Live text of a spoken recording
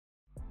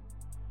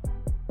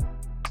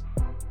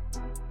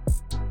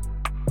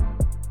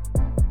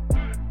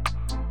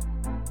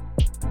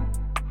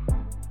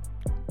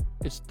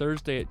It's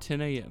Thursday at 10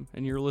 a.m.,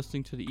 and you're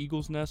listening to the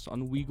Eagles Nest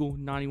on Weagle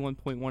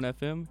 91.1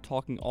 FM,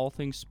 talking all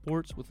things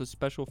sports with a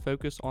special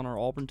focus on our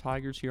Auburn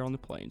Tigers here on the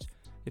Plains.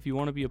 If you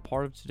want to be a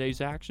part of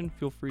today's action,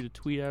 feel free to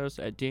tweet at us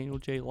at Daniel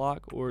J.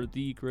 Locke or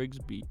the Griggs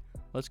Beat.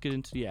 Let's get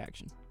into the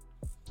action.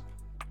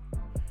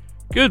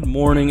 Good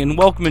morning, and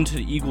welcome into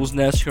the Eagles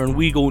Nest here on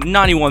Weagle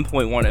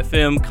 91.1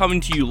 FM,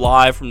 coming to you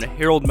live from the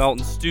Harold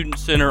Melton Student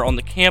Center on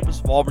the campus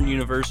of Auburn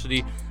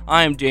University.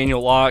 I am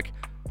Daniel Locke.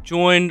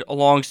 Joined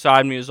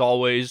alongside me, as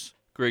always,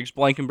 Griggs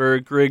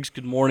Blankenberg. Griggs,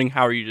 good morning.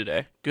 How are you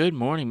today? Good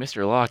morning,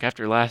 Mr. Locke.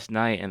 After last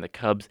night and the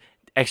Cubs'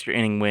 extra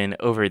inning win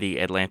over the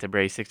Atlanta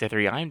Braves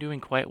 6-3, I'm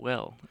doing quite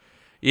well.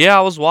 Yeah,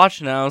 I was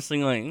watching that. I was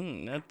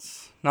thinking,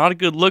 that's not a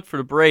good look for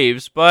the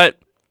Braves, but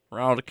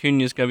Ronald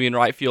Acuna is going to be in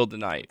right field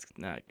tonight. It's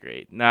not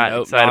great. Not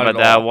Nope, excited not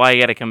about at that. all. Why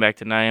you got to come back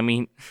tonight? I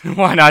mean,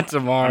 Why not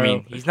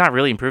tomorrow? he's not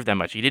really improved that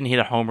much. He didn't hit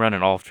a home run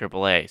in all of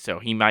AAA, so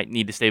he might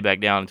need to stay back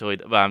down until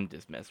I'm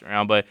just messing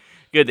around, but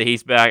good that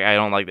he's back. I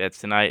don't like that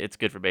tonight. It's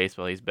good for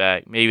baseball. He's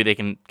back. Maybe they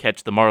can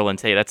catch the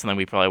Marlins. Hey, that's something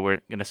we probably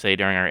weren't going to say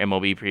during our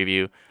MLB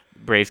preview.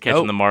 Braves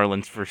catching the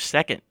Marlins for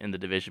second in the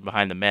division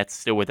behind the Mets,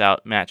 still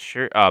without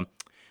Jacob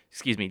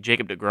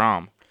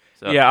deGrom.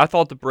 So, yeah, I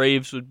thought the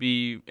Braves would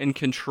be in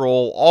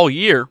control all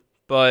year,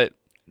 but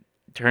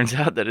turns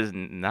out that is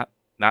not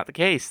the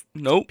case.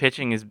 Nope.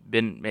 Pitching has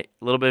been a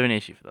little bit of an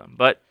issue for them.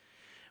 But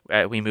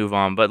we move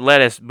on. But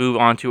let us move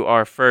on to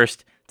our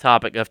first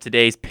topic of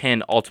today's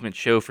penultimate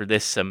show for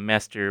this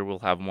semester. We'll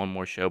have one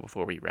more show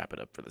before we wrap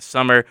it up for the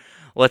summer.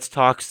 Let's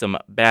talk some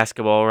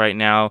basketball right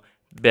now.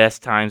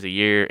 Best times of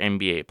year,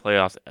 NBA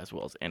playoffs, as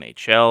well as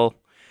NHL.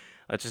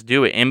 Let's just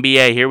do it.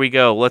 NBA, here we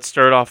go. Let's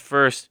start off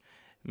first.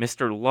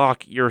 Mr.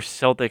 Locke, your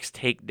Celtics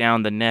take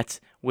down the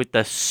Nets with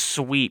the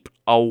sweep,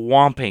 a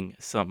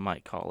whomping, some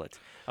might call it,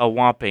 a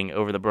whomping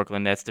over the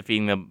Brooklyn Nets,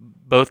 defeating them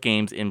both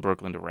games in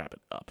Brooklyn to wrap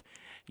it up.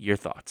 Your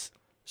thoughts?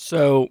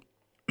 So,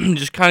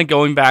 just kind of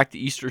going back to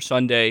Easter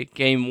Sunday,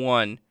 Game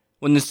 1,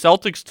 when the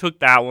Celtics took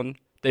that one,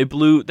 they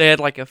had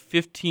like a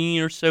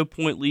 15 or so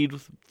point lead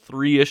with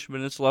 3-ish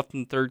minutes left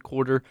in the third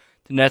quarter.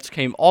 The Nets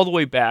came all the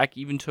way back,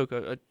 even took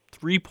a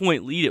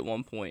 3-point lead at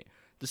one point.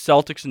 The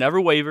Celtics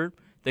never wavered.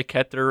 They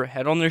kept their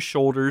head on their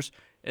shoulders,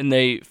 and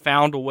they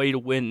found a way to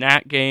win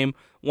that game.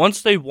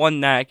 Once they won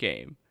that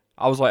game,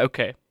 I was like,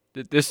 okay,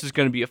 this is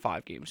going to be a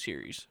 5-game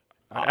series.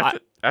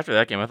 After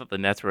that game, I thought the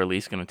Nets were at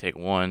least going to take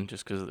one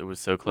just because it was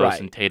so close, right.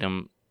 And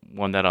Tatum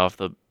won that off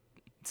the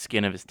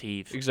skin of his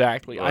teeth.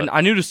 Exactly. I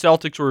knew the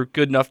Celtics were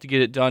good enough to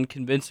get it done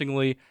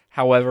convincingly.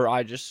 However,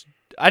 I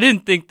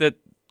didn't think that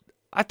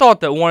 – I thought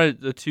that one of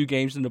the two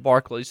games in the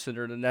Barclays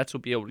Center the Nets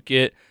would be able to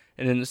get,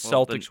 and then the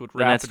Celtics would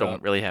wrap it up. The Nets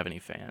don't really have any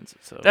fans.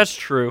 So that's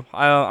true.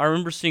 I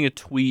remember seeing a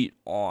tweet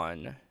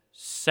on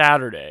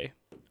Saturday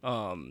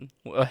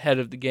ahead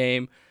of the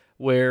game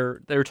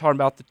where they were talking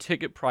about the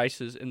ticket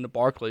prices in the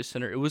Barclays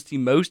Center. It was the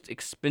most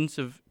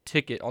expensive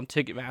ticket on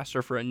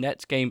Ticketmaster for a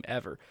Nets game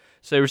ever.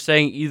 So they were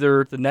saying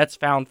either the Nets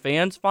found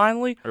fans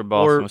finally, or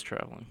Boston was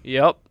traveling.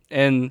 Yep,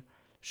 and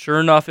sure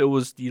enough, it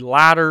was the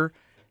latter.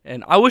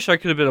 And I wish I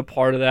could have been a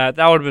part of that.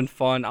 That would have been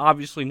fun.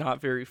 Obviously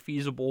not very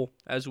feasible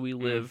as we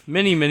live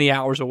many, many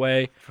hours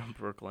away from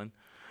Brooklyn.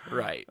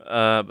 Right.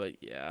 But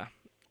yeah.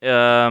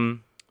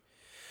 Going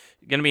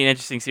to be an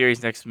interesting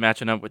series next,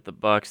 matching up with the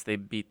Bucks. They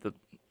beat the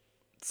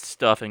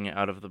stuffing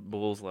out of the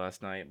Bulls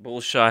last night.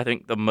 Bulls shot, I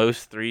think, the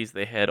most threes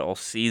they had all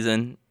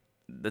season.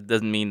 That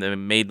doesn't mean they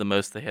made the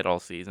most they had all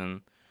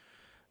season.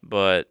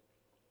 But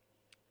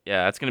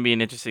yeah, it's going to be an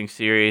interesting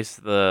series.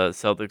 The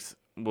Celtics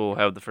will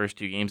have the first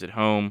two games at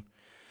home,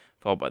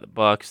 followed by the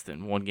Bucks,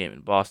 then one game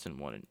in Boston,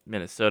 one in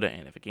Minnesota,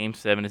 and if a Game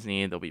 7 is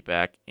needed, they'll be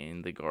back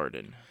in the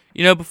Garden.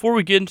 You know, before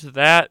we get into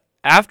that,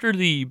 after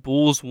the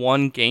Bulls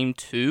won Game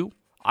 2,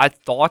 I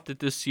thought that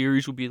this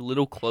series would be a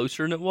little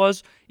closer than it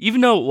was.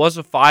 Even though it was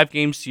a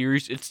 5-game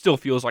series, it still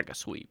feels like a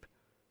sweep.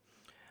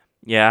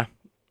 Yeah.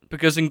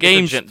 Because in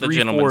Games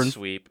 3, 4, and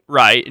sweep.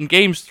 Right, in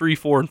Games 3,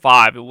 4, and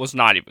 5, it was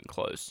not even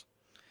close.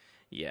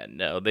 Yeah,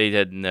 no, they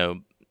had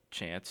no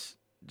chance.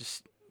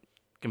 Just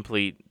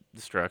complete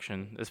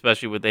destruction,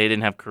 especially with they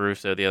didn't have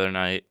Caruso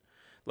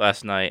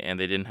last night, and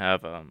they didn't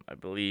have I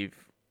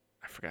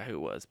forgot who it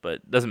was, but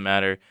it doesn't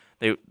matter.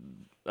 They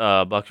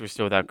Bucks were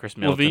still without Chris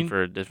Middleton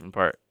for a different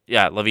part.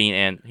 Yeah, Levine,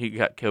 and he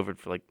got COVID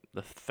for like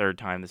the third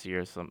time this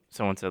year.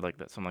 Someone said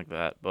something like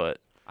that, but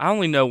I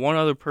only know one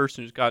other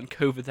person who's gotten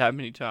COVID that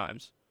many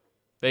times.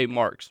 Babe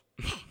Marks.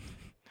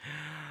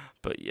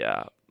 But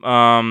yeah,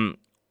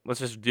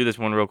 let's just do this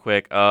one real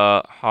quick.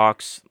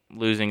 Hawks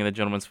losing in the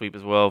gentleman's sweep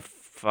as well.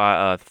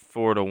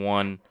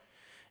 4-1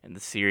 in the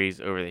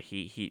series over the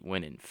Heat. Heat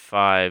win in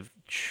 5.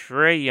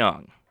 Trae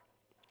Young.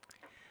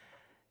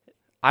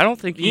 I don't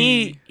think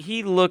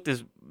he looked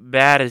as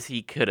bad as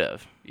he could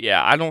have.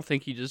 Yeah, I don't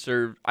think he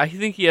deserved. I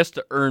think he has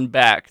to earn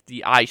back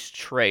the Ice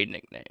Trae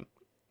nickname.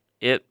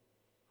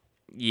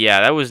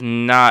 Yeah, that was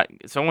not.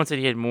 Someone said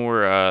he had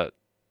more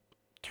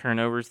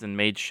turnovers than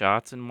made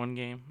shots in one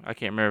game. I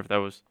can't remember if that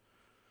was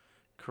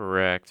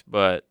correct,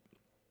 but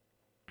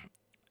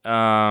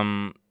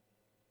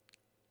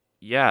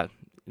yeah,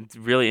 It's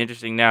really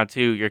interesting now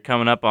too. You're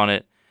coming up on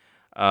it.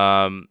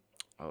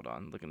 Hold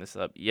on, looking this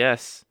up.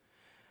 Yes.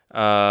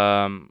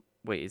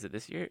 Wait, is it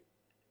this year?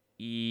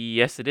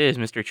 Yes, it is.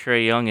 Mr.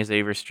 Trae Young is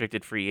a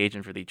restricted free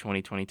agent for the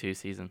 2022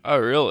 season. Oh,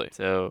 really?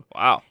 So,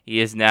 Wow. he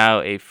is now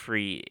a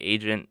free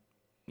agent.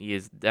 He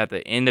is at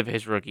the end of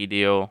his rookie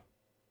deal.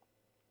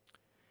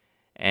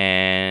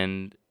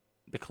 And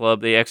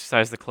they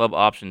exercised the club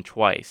option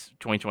twice,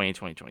 2020 and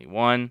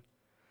 2021.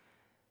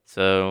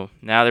 So,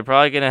 now they're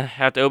probably going to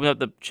have to open up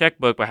the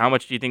checkbook, but how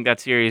much do you think that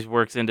series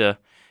works into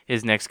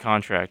his next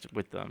contract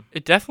with them?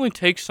 It definitely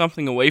takes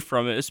something away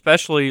from it,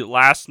 especially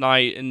last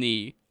night in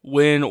the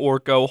win or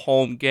go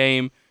home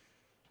game.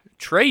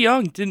 Trae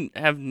Young didn't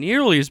have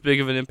nearly as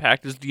big of an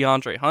impact as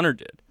DeAndre Hunter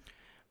did.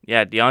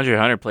 Yeah, DeAndre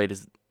Hunter played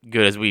as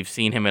good as we've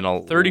seen him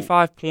in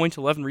 35 points,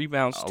 11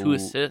 rebounds, 2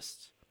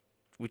 assists.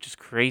 Which is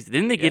crazy.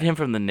 Didn't they get him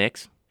from the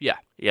Knicks? Yeah.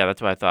 Yeah,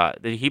 that's what I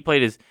thought.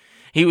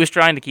 He was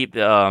trying to keep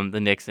the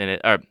Knicks in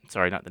it. Or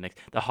sorry, not the Knicks.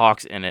 The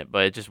Hawks in it,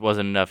 but it just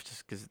wasn't enough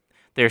just because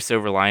they're so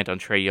reliant on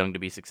Trae Young to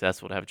be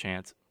successful to have a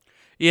chance.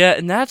 Yeah,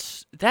 and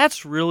that's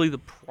really the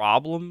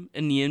problem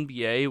in the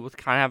NBA with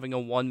kind of having a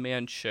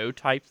one-man show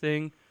type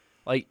thing.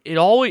 Like,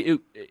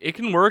 it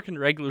can work in the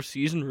regular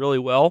season really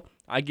well.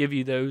 I give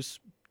you those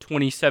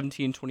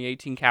 2017,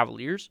 2018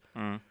 Cavaliers.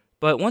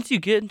 But once you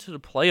get into the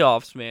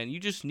playoffs, man, you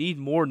just need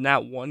more than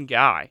that one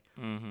guy.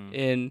 Mm-hmm.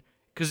 And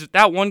because if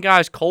that one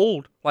guy's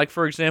cold, like,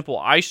 for example,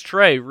 Ice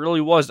Trae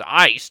really was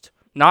iced,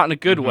 not in a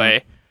good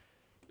way.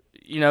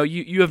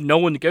 You have no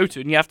one to go to,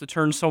 and you have to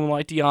turn someone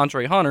like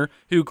DeAndre Hunter,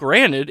 who,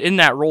 granted, in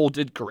that role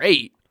did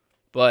great,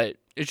 but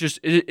it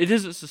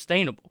isn't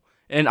sustainable.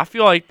 And I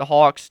feel like the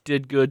Hawks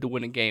did good to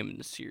win a game in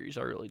this series.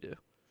 I really do.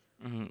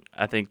 Mm-hmm.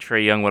 I think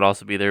Trae Young would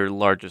also be their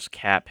largest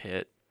cap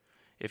hit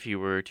if he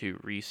were to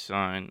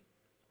re-sign.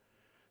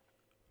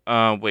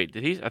 Wait,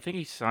 did he? I think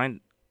he signed.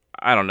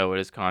 I don't know what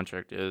his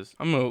contract is.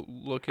 I'm gonna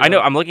look. I know.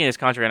 I'm looking at his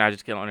contract, and I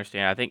just can't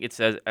understand. I think it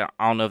says. I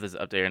don't know if this is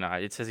updated or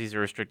not. It says he's a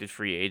restricted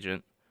free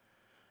agent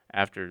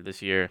after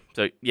this year.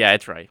 So, yeah,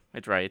 it's right.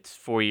 It's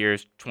 4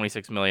 years,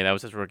 $26 million. That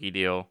was his rookie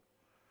deal.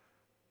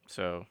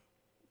 So,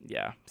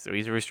 yeah. So,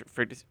 he's a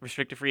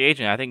restricted free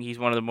agent. I think he's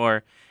one of the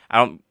more...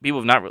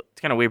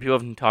 It's kind of weird. People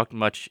haven't talked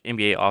much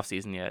NBA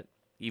offseason yet,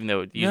 even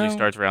though it usually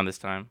starts around this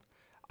time.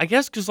 I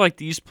guess because, like,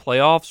 these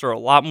playoffs are a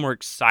lot more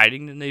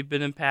exciting than they've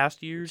been in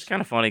past years. It's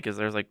kind of funny because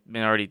there's, like,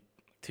 been already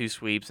 2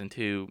 sweeps and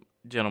 2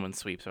 gentlemen's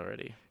sweeps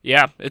already.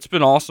 Yeah, it's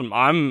been awesome.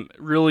 I'm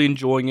really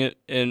enjoying it,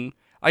 and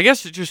I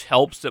guess it just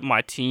helps that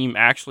my team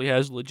actually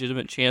has a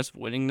legitimate chance of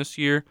winning this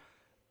year,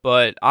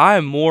 but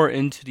I'm more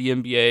into the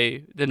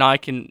NBA than I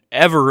can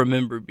ever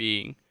remember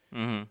being.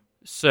 Mm-hmm.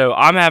 So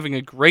I'm having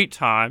a great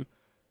time.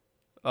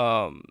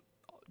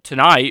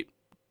 Tonight,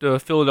 the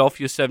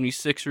Philadelphia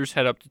 76ers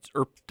head up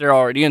they're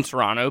already in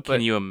Toronto. But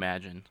can you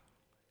imagine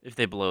if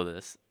they blow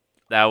this?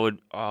 That'd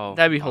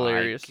be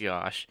hilarious.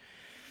 Gosh.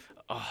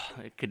 Oh,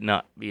 it could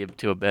not be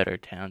to a better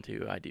town,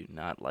 too. I do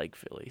not like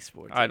Philly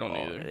sports. I don't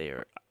either. They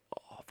are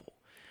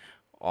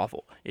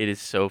awful. It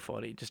is so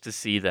funny just to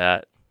see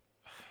that.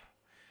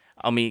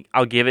 I mean,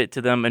 I'll give it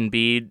to them.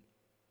 Embiid,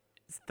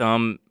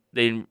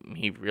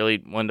 he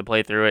really wanted to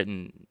play through it,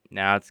 and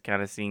now it's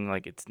kind of seeming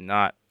like it's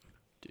not.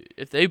 Dude,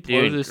 if they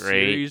blow this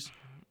series,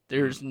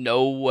 there's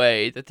no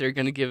way that they're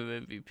going to give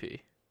him MVP.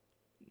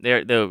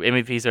 The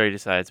MVP's already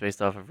decided. It's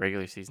based off of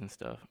regular season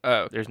stuff. Oh,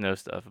 okay. There's no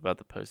stuff about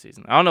the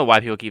postseason. I don't know why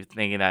people keep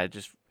thinking that it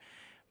just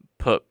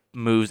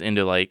moves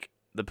into, like,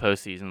 the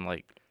postseason.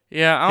 Like,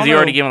 yeah, I don't know. Because he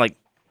already given, like,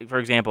 for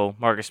example,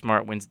 Marcus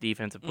Smart wins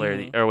Defensive Player of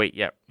the Year. Or wait,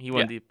 he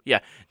won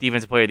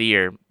Defensive Player of the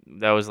Year.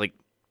 That was like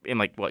in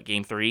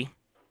Game 3,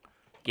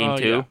 Game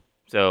 2. Yeah.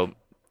 So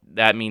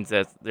that means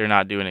that they're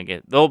not doing it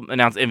again. They'll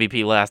announce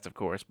MVP last, of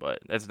course, but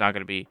that's not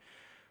going to be.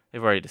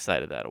 They've already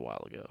decided that a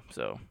while ago.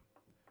 So,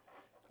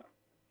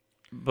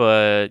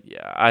 but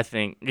yeah, I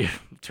think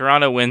if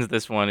Toronto wins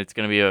this one, it's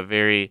going to be a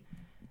very,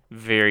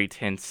 very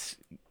tense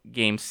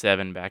Game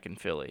 7 back in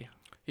Philly.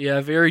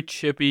 Yeah, very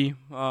chippy.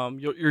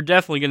 You're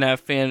definitely going to have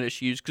fan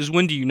issues, because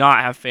when do you not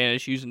have fan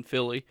issues in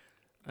Philly?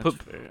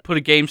 Put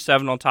a Game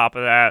 7 on top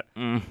of that.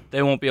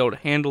 They won't be able to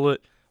handle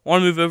it.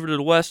 Want to move over to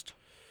the West?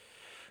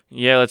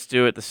 Yeah, let's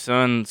do it. The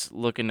Suns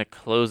looking to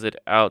close it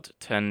out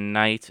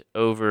tonight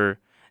over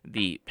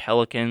the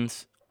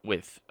Pelicans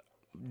with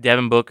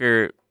Devin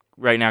Booker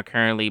right now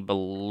currently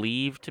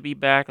believed to be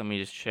back. Let me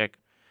just check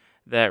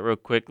that real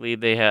quickly.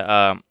 They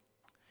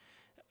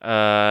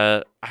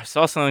I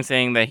saw something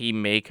saying that he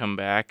may come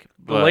back.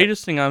 But the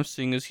latest thing I'm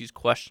seeing is he's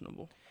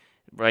questionable.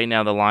 Right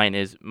now the line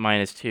is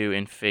 -2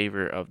 in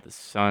favor of the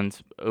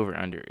Suns.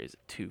 Over-under is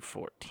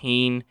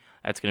 214.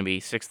 That's going to be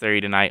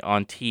 6:30 tonight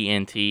on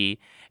TNT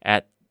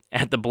at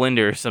the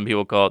Blender, some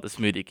people call it the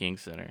Smoothie King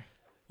Center.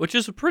 Which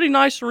is a pretty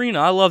nice arena.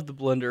 I love the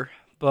Blender.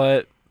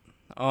 But,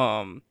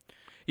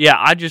 yeah,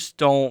 I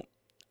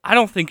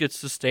don't think it's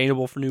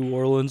sustainable for New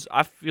Orleans.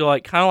 I feel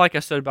like, kind of like I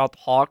said about the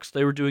Hawks,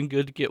 they were doing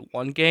good to get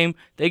one game.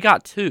 They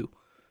got 2.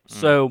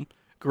 So,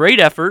 great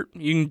effort.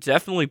 You can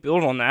definitely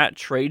build on that.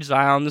 Trade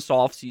Zion this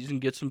offseason,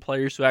 get some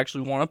players who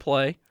actually want to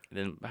play.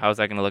 Then how's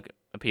that going to look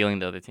appealing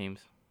to other teams?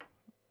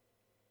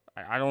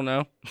 I don't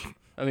know.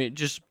 I mean,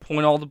 just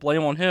point all the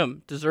blame on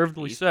him.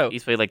 Deservedly so.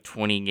 He's played like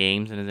 20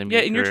 games in his NBA Yeah,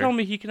 and career. you're telling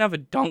me he can have a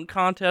dunk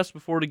contest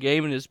before the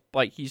game and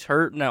he's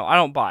hurt? No, I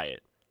don't buy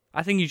it.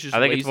 I think he's just I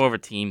think lazy. it's more of a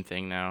team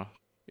thing now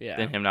Yeah.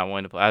 than him not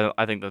wanting to play.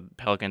 I think the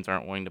Pelicans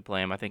aren't wanting to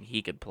play him. I think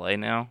he could play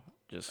now.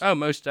 Oh,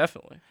 most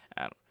definitely.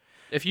 I don't-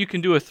 If you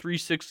can do a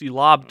 360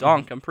 lob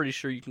dunk, I'm pretty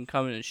sure you can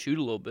come in and shoot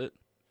a little bit.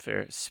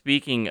 Fair.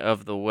 Speaking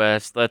of the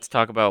West, let's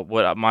talk about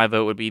what my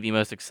vote would be the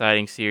most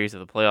exciting series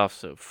of the playoffs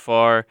so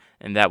far,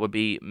 and that would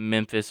be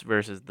Memphis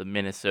versus the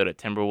Minnesota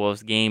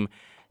Timberwolves. Game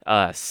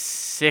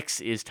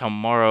 6 is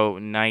tomorrow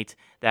night.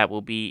 That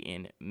will be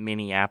in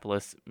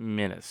Minneapolis,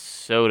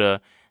 Minnesota,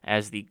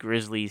 as the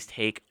Grizzlies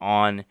take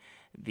on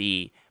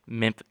the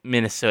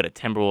Minnesota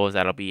Timberwolves.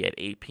 That'll be at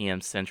 8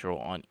 p.m. Central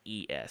on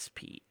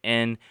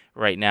ESPN.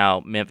 Right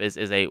now, Memphis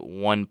is a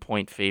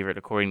 1-point favorite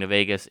according to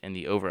Vegas, and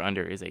the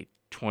over-under is a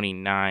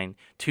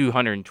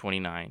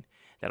 229.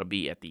 That'll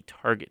be at the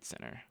Target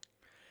Center.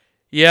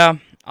 Yeah,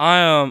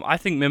 I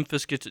think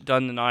Memphis gets it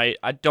done tonight.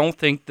 I don't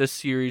think this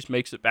series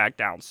makes it back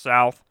down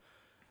south.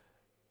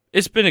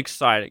 It's been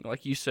exciting,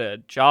 like you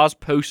said. Ja's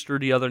poster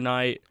the other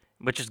night.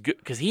 Which is good,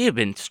 because he had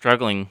been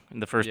struggling in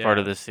the first part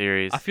of this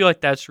series. I feel like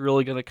that's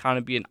really going to kind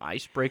of be an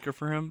icebreaker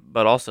for him.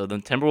 But also, the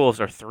Timberwolves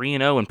are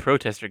 3-0 in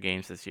protester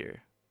games this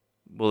year.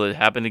 Will it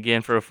happen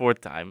again for a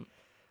fourth time?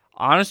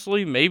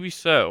 Honestly, maybe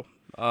so.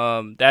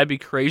 That'd be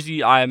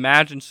crazy. I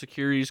imagine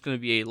security is going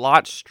to be a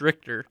lot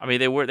stricter. I mean,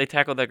 they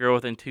tackled that girl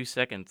within 2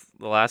 seconds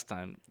the last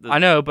time. I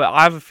know, but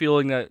I have a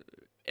feeling that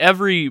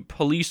every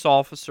police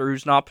officer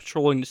who's not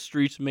patrolling the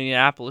streets of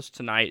Minneapolis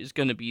tonight is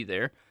going to be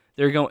there.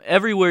 They're going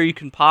everywhere you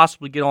can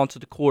possibly get onto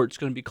the court. It's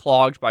going to be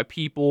clogged by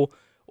people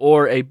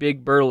or a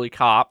big burly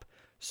cop.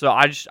 So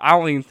I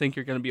don't even think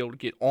you're going to be able to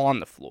get on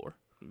the floor.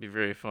 It'd be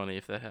very funny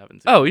if that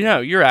happens. Oh,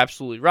 you're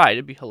absolutely right.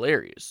 It'd be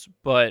hilarious,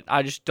 but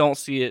I just don't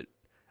see it.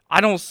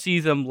 I don't see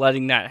them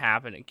letting that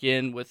happen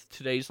again with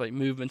today's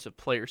movements of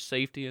player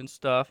safety and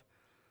stuff.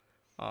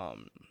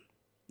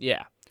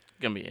 Yeah, It's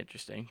gonna be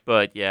interesting,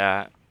 but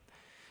yeah,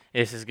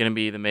 this is gonna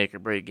be the make or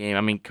break game.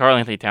 I mean,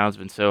 Karl-Anthony Towns has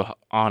been so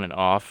on and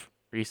off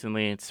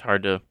recently. It's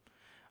hard to.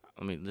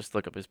 Let me just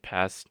look up his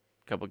past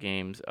couple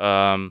games. His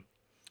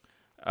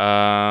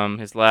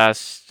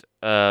last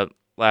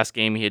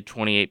game he had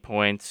 28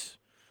 points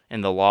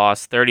in the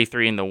loss,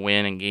 33 in the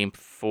win in Game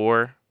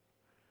 4.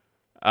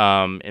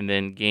 And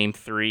then Game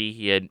 3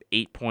 he had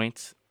 8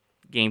 points.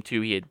 Game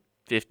 2 he had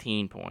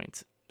 15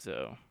 points.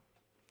 So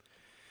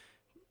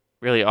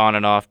really on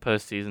and off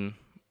postseason.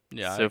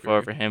 Yeah. So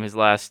far for him, his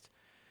last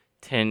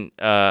 10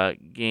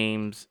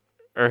 games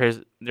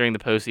during the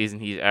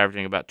postseason, he's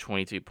averaging about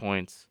 22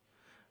 points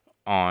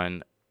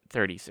on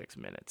 36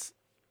 minutes.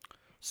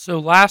 So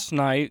last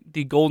night,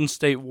 the Golden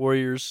State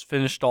Warriors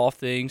finished off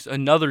things.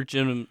 Another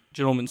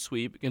gentleman's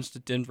sweep against the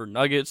Denver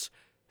Nuggets.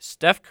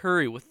 Steph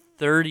Curry with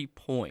 30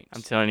 points.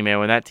 I'm telling you, man,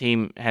 when that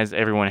team has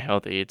everyone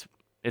healthy,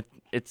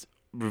 it's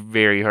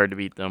very hard to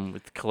beat them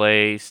with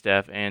Clay,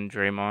 Steph, and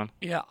Draymond.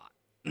 Yeah,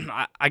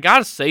 I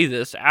gotta say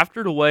this.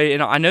 After the way,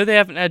 and I know they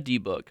haven't had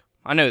D-Book.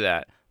 I know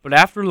that. But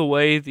after the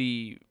way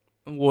the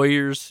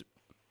Warriors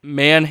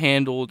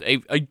manhandled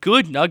a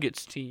good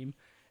Nuggets team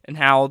and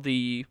how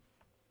the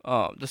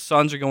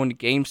Suns are going to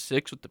Game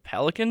 6 with the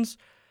Pelicans,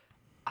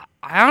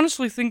 I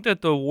honestly think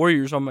that the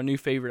Warriors are my new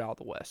favorite out of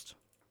the West.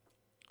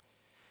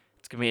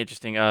 It's gonna be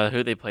interesting.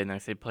 Who they play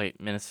next? They play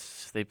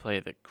Minnesota. They play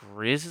the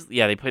Grizz.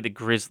 Yeah, they play the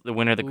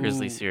winner of the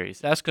Grizzlies series.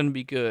 That's gonna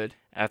be good.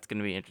 That's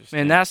gonna be interesting.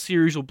 Man, that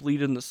series will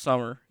bleed in the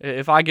summer.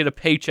 If I get a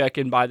paycheck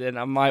in by then,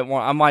 I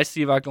might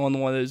see if I go on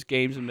one of those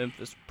games in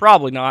Memphis.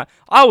 Probably not.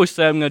 I always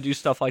say I'm gonna do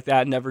stuff like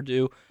that, never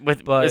do.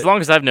 But as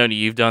long as I've known you,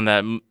 you've done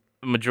that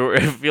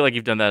majority. I feel like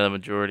you've done that a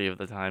majority of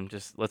the time.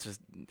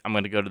 I'm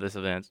gonna go to this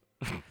event.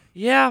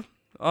 Yeah.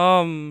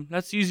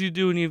 That's easy to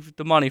do when you have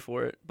the money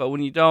for it, but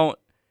when you don't,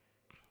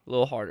 a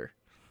little harder.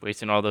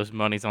 Wasting all those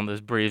monies on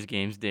those Braves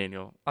games,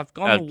 Daniel. I've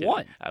gone to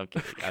one. I'm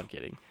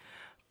kidding.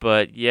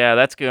 But yeah,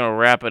 that's going to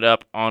wrap it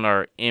up on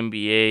our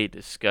NBA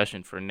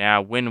discussion for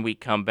now. When we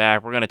come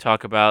back, we're going to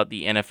talk about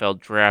the NFL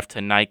draft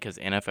tonight because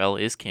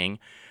NFL is king.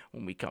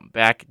 When we come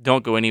back,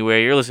 don't go anywhere.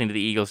 You're listening to the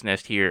Eagles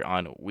Nest here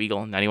on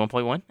Weagle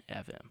 91.1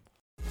 FM.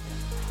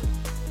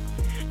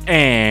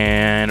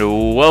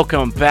 And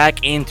welcome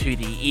back into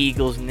the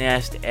Eagles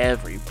Nest,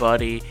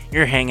 everybody.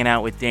 You're hanging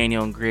out with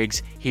Daniel and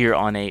Griggs here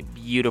on a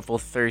beautiful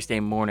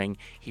Thursday morning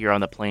here on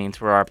the Plains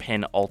for our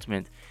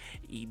penultimate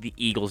the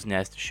Eagles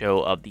Nest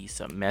show of the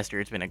semester.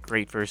 It's been a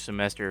great first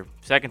semester,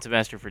 second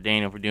semester for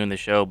Daniel for doing the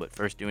show, but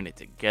first doing it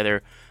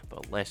together.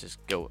 But let's just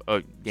go.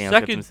 Oh, Daniel,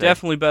 second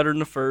definitely better than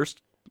the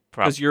first.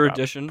 Because your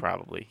addition.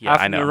 Probably. Yeah,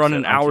 I know. Having to run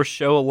an hour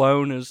show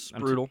alone is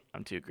brutal.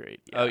 I'm too great.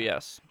 Yeah, oh,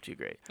 yes. I'm too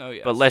great. Oh,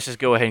 yes. But let's just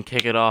go ahead and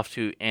kick it off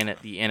to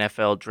the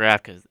NFL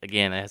draft because,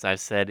 again, as I've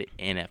said,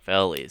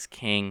 NFL is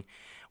king.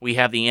 We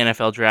have the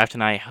NFL draft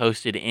tonight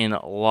hosted in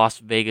Las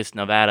Vegas,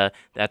 Nevada.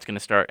 That's going to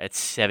start at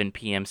 7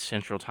 p.m.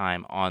 Central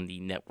Time on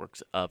the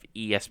networks of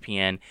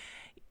ESPN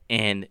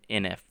and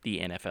the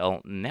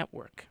NFL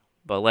Network.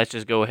 But let's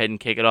just go ahead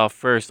and kick it off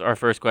first. Our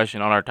first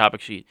question on our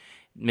topic sheet,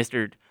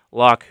 Mr.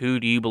 Locke, who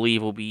do you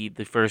believe will be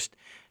the first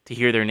to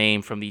hear their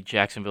name from the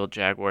Jacksonville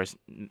Jaguars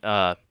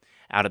out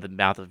of the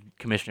mouth of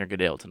Commissioner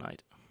Goodell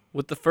tonight?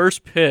 With the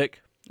first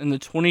pick in the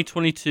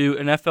 2022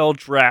 NFL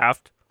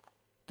Draft,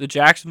 the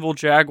Jacksonville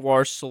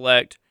Jaguars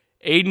select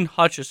Aiden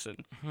Hutchinson,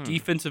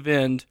 defensive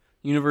end,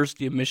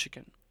 University of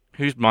Michigan.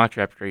 Whose mock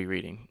draft are you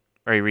reading?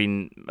 Are you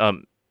reading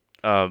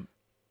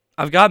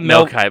I've got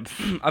Mel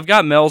I've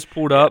got Mel's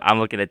pulled up. I'm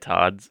looking at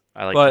Todd's.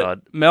 I like but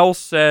Todd. Mel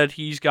said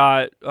he's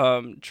got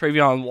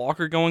Travion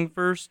Walker going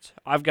first.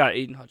 I've got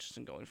Aiden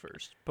Hutchinson going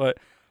first. But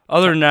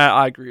other than that,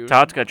 I agree with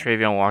Todd's got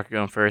Travion Walker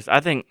going first. I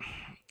think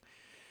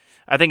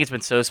it's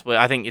been so split.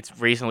 I think it's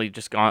recently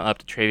just gone up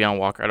to Travion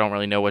Walker. I don't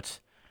really know what's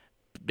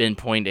been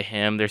pointed to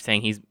him. They're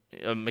saying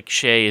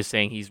McShay is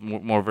saying he's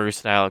more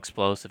versatile,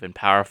 explosive, and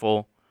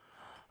powerful.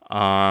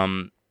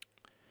 But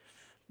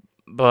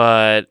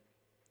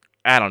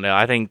I don't know.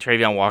 I think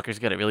Travion Walker's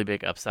got a really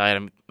big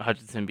upside.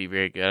 Hutchinson would be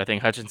very good. I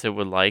think Hutchinson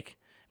would like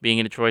being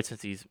in Detroit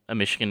since he's a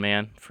Michigan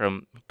man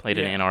played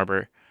in Ann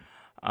Arbor.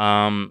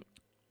 I'm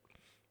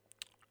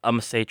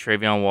gonna say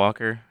Travion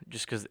Walker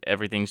just because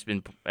everything's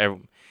been.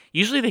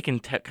 Usually they can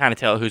kind of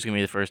tell who's gonna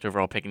be the first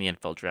overall pick in the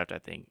NFL draft. I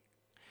think.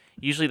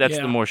 Usually that's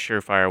the more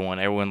surefire one.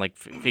 Everyone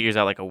figures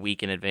out a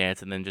week in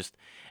advance, and then just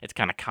it's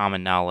kind of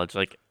common knowledge.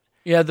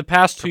 The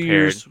past 2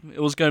 years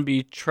it was going to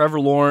be Trevor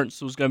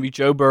Lawrence, it was going to be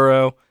Joe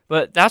Burrow,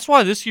 but that's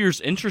why this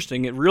year's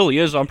interesting. It really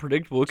is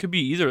unpredictable. It could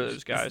be either of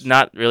those guys. It's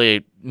not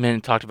really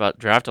been talked about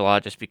draft a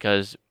lot just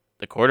because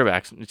the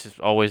quarterbacks. It's just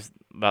always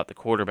about the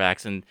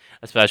quarterbacks, and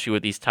especially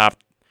with these top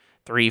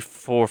 3,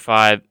 4,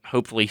 5,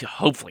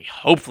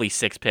 hopefully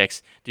 6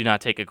 picks, do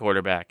not take a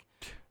quarterback.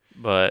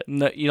 But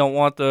no, you don't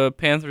want the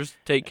Panthers to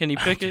take Kenny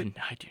Pickett?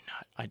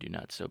 I do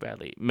not so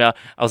badly. I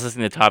was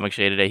listening to Todd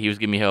McShay today. He was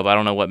giving me hope. I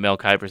don't know what Mel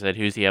Kiper said.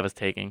 Who's he have us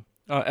taking?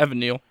 Evan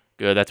Neal.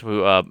 Good. That's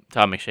who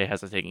Todd McShay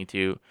has us taking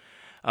too.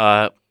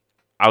 I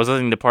was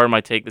listening to part of my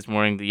take this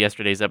morning,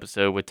 yesterday's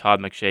episode with Todd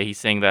McShay. He's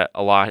saying that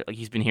a lot.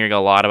 He's been hearing a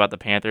lot about the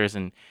Panthers,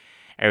 and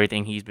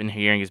everything he's been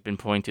hearing has been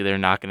pointing to they're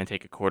not going to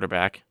take a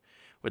quarterback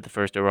with the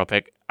first overall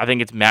pick. I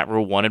think it's Matt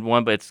Rule wanted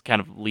one, but it's kind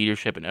of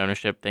leadership and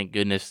ownership. Thank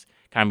goodness,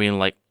 kind of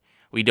being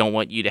we don't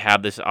want you to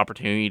have this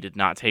opportunity to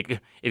not take.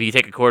 If you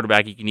take a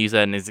quarterback, you can use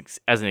that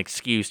as an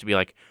excuse to be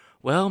like,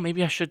 well,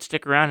 maybe I should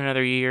stick around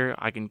another year.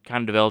 I can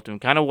kind of develop him.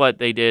 Kind of what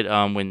they did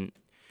when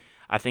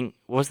I think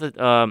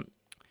Brian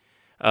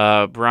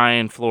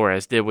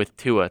Flores did with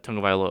Tua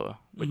Tagovailoa,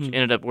 which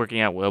ended up working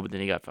out well, but then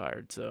he got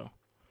fired. So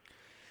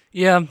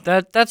yeah,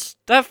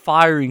 that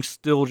firing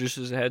still just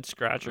is a head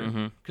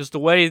scratcher because the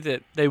way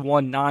that they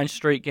won 9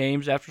 straight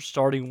games after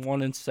starting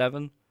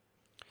 1-7.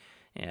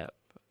 Yeah.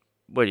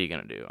 What are you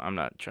gonna do? I'm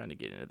not trying to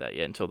get into that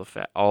yet until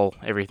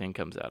everything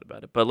comes out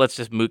about it. But let's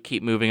just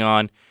keep moving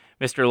on.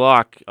 Mr.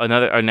 Locke,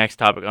 our next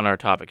topic on our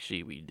topic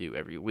sheet we do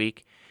every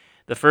week.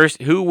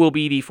 Who will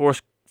be the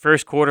first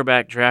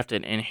quarterback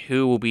drafted, and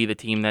who will be the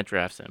team that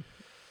drafts him?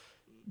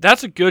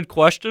 That's a good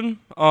question.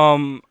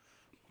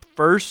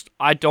 First,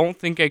 I don't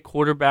think a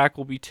quarterback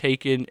will be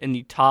taken in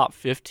the top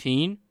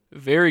 15.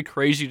 Very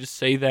crazy to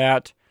say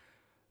that,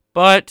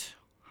 but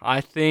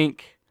I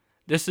think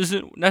this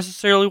isn't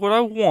necessarily what I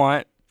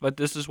want. But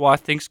this is what I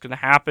think is going to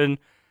happen.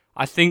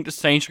 I think the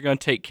Saints are going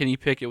to take Kenny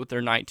Pickett with their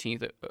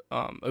 19th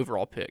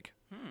overall pick.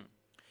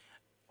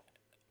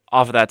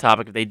 Off of that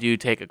topic, if they do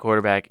take a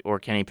quarterback or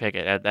Kenny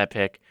Pickett at that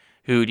pick,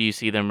 who do you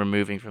see them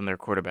removing from their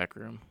quarterback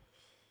room?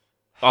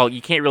 Oh,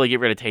 you can't really get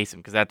rid of Taysom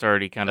because that's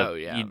already kind of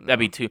that'd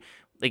be too.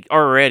 They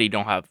already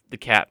don't have the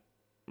cap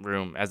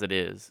room as it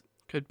is.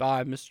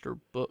 Goodbye, Mr.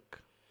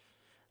 Book.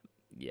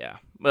 Yeah,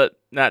 but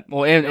not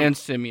well, and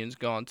Simeon's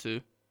gone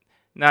too.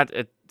 Not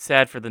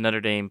sad for the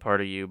Notre Dame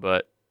part of you,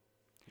 but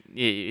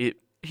he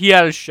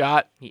had a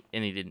shot,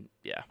 and he didn't.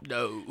 Yeah,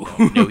 no,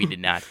 he did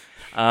not.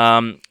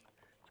 I'm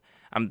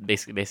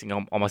basically basing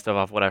all my stuff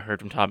off what I heard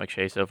from Todd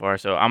McShay so far.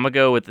 So I'm gonna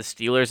go with the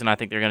Steelers, and I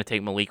think they're gonna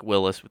take Malik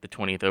Willis with the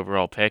 20th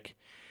overall pick.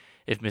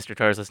 If Mr.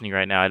 Tarr is listening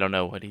right now, I don't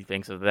know what he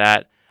thinks of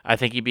that. I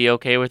think he'd be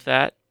okay with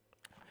that,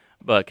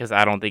 but because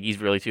I don't think he's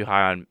really too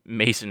high on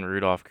Mason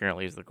Rudolph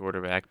currently as the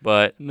quarterback.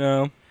 But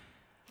no.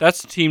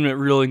 That's the team that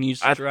really needs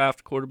to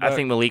draft quarterback. I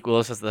think Malik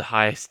Willis has the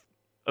highest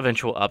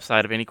eventual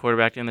upside of any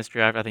quarterback in this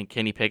draft. I think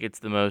Kenny Pickett's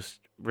the most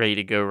ready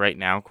to go right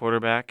now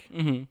quarterback.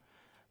 Mm-hmm.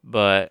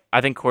 But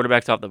I think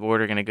quarterbacks off the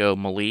board are going to go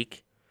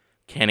Malik,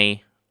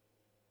 Kenny,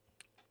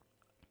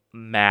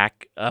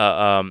 Mac. Who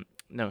am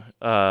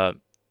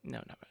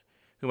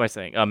I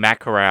saying? Matt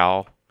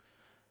Corral.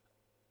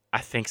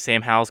 I think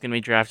Sam Howell's going to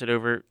be drafted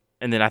over,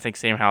 and then I think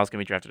Sam Howell's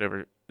going to be drafted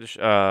over.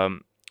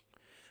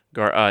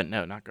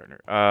 Not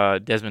Gardner.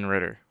 Desmond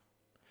Ridder.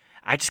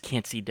 I just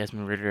can't see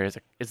Desmond Ridder as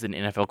an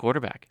NFL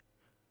quarterback.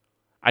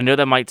 I know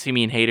that might seem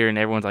mean hater, and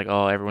everyone's like,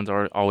 "Oh, everyone's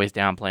always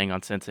down playing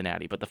on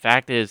Cincinnati." But the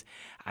fact is,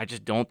 I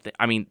just don't.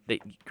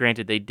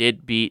 Granted, they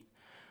did beat.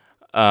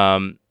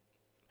 That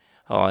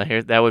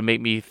would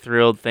make me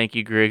thrilled. Thank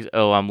you, Griggs.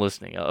 Oh, I'm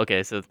listening.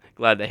 Okay, so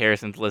glad that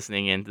Harrison's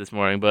listening in this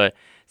morning. But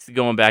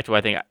going back to what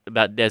I think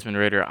about Desmond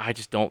Ridder, I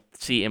just don't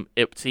see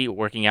it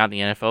working out in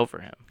the NFL for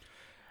him.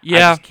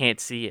 Yeah, I just can't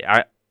see it.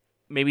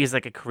 maybe he's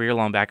like a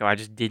career-long backup. I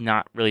just did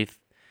not really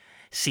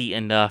see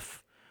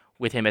enough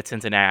with him at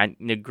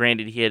Cincinnati.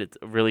 Granted, he had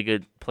really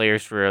good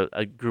players for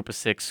a group of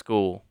 6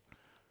 school.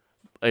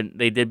 And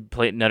they did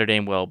play Notre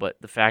Dame well, but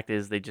the fact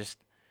is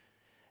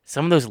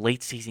some of those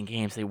late season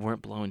games, they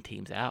weren't blowing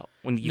teams out.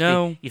 When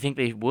you think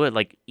they would.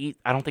 Like,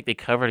 I don't think they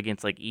covered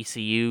against like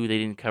ECU. They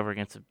didn't cover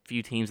against a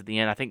few teams at the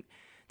end. I think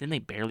didn't they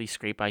barely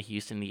scrape by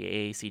Houston in the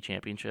AAC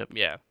championship?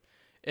 Yeah.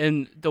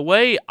 And the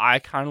way I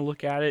kind of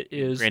look at it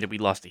is, granted we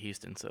lost to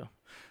Houston, so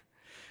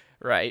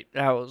right,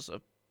 that was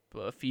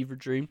a fever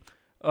dream.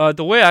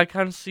 The way I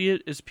kind of see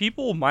it is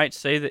people might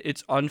say that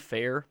it's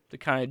unfair to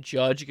kind of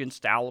judge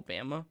against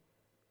Alabama.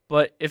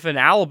 But if an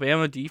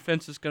Alabama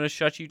defense is going to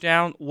shut you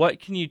down, what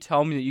can you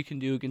tell me that you can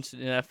do against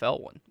an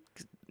NFL one?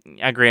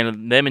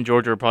 Granted, them and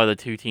Georgia are probably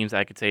the 2 teams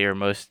I could say are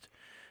most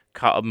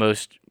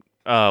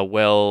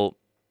well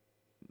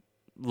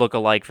look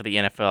alike for the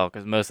NFL,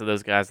 because most of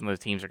those guys on those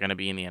teams are going to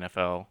be in the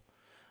NFL.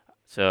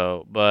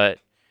 So, but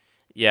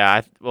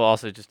yeah,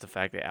 also just the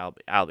fact that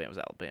Alabama's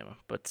Alabama,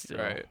 but still,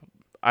 right.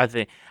 I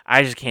think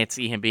I just can't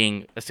see him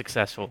being a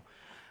successful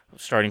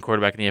starting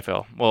quarterback in the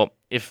NFL. Well,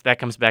 if that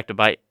comes back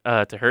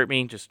to hurt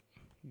me, just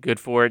good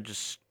for it.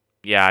 Just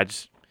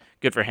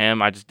good for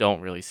him. I just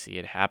don't really see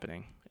it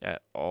happening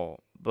at all.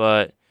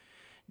 But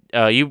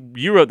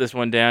you wrote this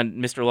one down,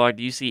 Mr. Locke.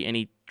 Do you see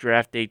any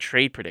draft day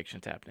trade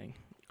predictions happening?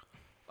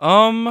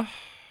 I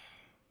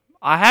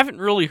haven't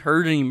really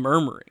heard any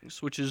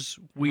murmurings, which is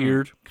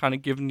weird, kind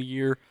of given the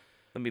year.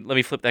 Let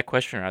me flip that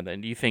question around then.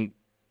 Do you think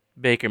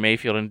Baker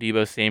Mayfield and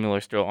Deebo Samuel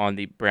are still on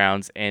the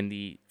Browns and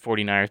the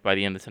 49ers by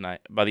the end of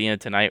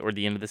tonight or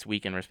the end of this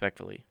weekend,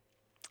 respectively?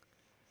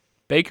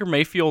 Baker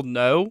Mayfield,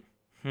 no.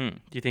 Do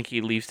you think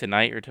he leaves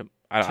tonight or tonight?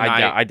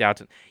 I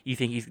doubt it. You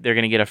think they're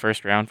going to get a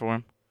first round for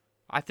him?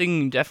 I think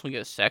you can definitely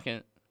get a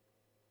second.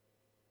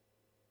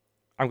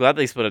 I'm glad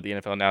they split up the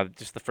NFL now.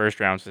 Just the first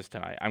round's just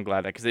tonight. I'm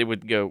glad that, because it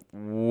would go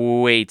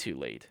way too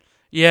late.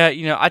 Yeah,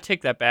 I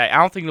take that back. I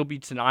don't think it'll be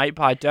tonight,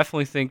 but I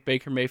definitely think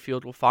Baker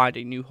Mayfield will find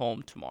a new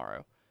home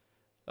tomorrow.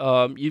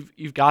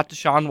 You've got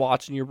Deshaun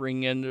Watson you're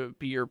bringing in to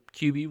be your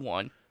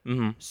QB1.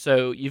 Mm-hmm.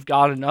 So you've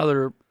got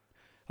another.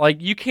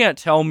 Like, you can't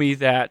tell me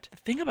that. The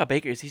thing about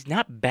Baker is he's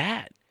not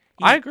bad.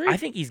 I agree. I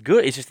think he's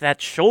good. It's just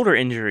that shoulder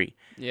injury.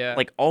 Yeah.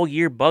 Like, all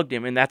year bugged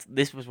him, and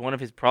this was one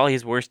of probably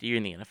his worst year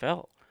in the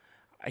NFL.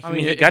 I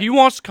mean, if he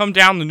wants to come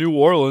down to New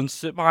Orleans,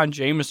 sit behind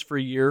Jameis for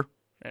a year,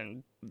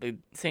 and the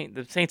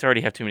Saints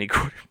already have too many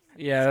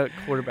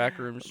quarterback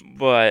rooms.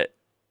 But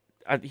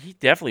he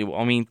definitely will.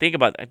 I mean, think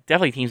about it.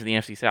 Definitely teams in the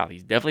NFC South.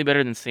 He's definitely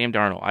better than Sam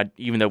Darnold,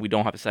 even though we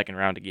don't have a second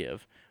round to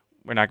give.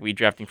 We're not going to be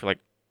drafting for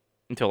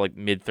until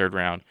mid-third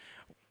round.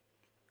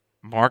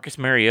 Marcus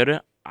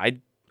Mariota,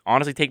 I'd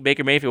honestly take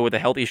Baker Mayfield with a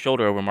healthy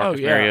shoulder over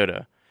Marcus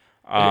Mariota.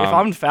 If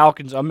I'm the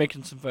Falcons, I'm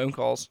making some phone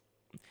calls.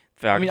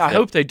 Falcons, I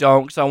hope they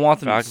don't, because I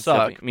want them Falcons to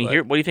suck.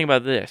 What do you think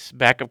about this?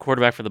 Backup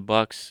quarterback for the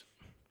Bucs,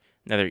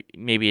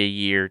 maybe a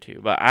year or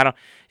two. But I don't.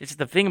 It's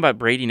the thing about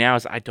Brady now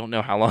is I don't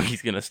know how long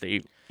he's gonna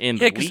stay in.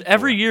 Yeah, because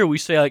every year we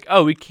say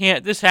we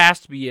can't. This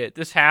has to be it.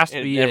 This has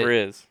to be it. It never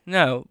is.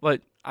 No,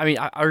 but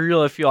I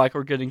really feel like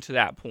we're getting to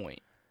that point.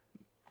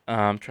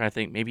 I'm trying to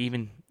think. Maybe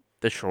even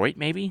Detroit.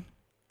 Maybe.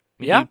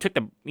 Yeah.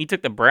 He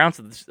took the Browns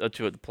to the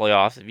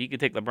playoffs. If you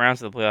could take the Browns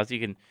to the playoffs, you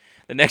can.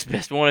 The next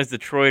best one is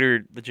Detroit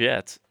or the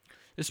Jets.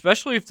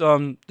 Especially if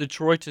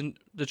Detroit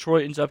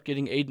ends up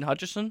getting Aiden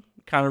Hutchinson,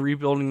 kind of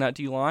rebuilding that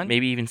D-line.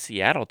 Maybe even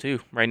Seattle, too.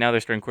 Right now, they're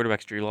starting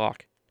quarterback's Drew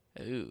Lock.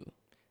 Ooh.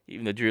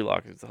 Even though Drew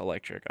Lock is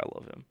electric. I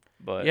love him.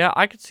 But yeah,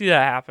 I could see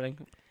that happening.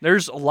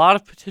 There's a lot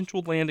of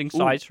potential landing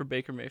sites for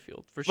Baker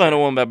Mayfield, for sure.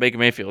 Final one about Baker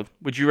Mayfield.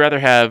 Would you rather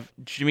have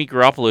Jimmy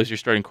Garoppolo as your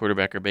starting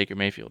quarterback or Baker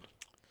Mayfield?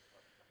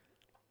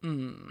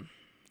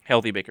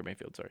 Healthy Baker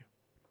Mayfield, sorry.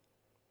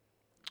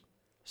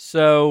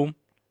 So,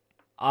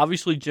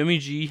 obviously, Jimmy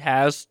G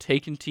has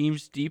taken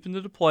teams deep into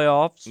the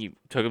playoffs. You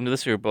took him to the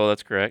Super Bowl,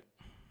 that's correct.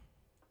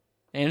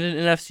 And an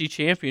NFC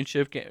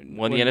championship game.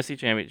 Won the NFC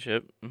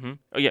championship. Mm-hmm.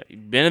 Oh, yeah.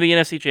 Been to the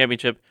NFC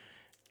championship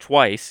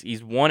twice.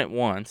 He's won it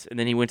once, and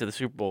then he went to the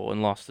Super Bowl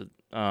and lost to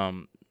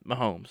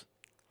Mahomes.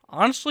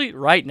 Honestly,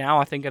 right now,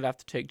 I think I'd have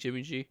to take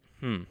Jimmy G.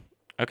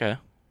 Okay.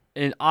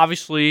 And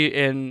obviously,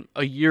 in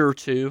a year or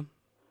two,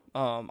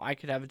 I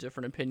could have a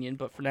different opinion,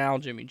 but for now,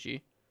 Jimmy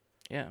G.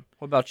 Yeah.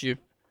 What about you?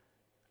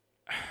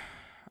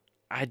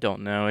 I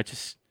don't know. It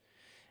just,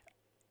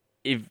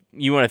 if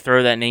you want to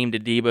throw that name to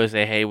Deebo,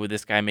 say, hey, would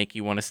this guy make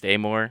you want to stay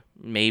more?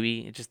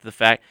 Maybe. It's just the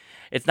fact,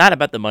 it's not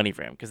about the money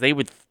for him, because they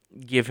would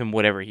give him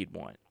whatever he'd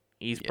want.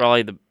 He's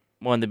probably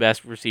one of the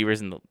best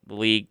receivers in the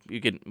league.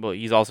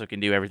 He's also can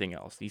do everything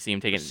else. You see him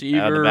taking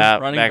out of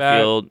the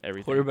backfield,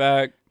 everything.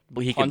 Quarterback,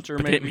 punter,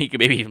 maybe. He could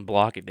maybe even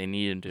block if they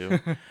need him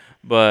to.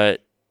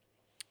 But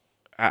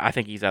I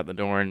think he's out the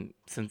door in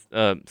San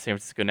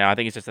Francisco now. I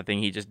think it's just a thing.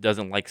 He just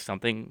doesn't like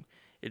something.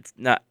 It's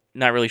not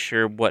really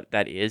sure what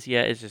that is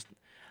yet. It's just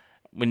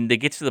when it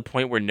gets to the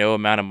point where no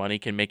amount of money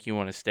can make you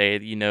want to stay,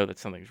 you know that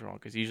something's wrong,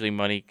 because usually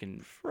money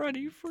can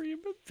Freddie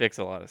Freeman fix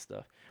a lot of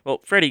stuff. Well,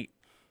 Freddie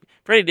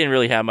didn't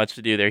really have much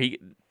to do there.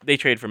 They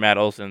traded for Matt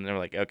Olson, and they're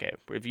like, okay,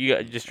 if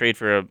you just trade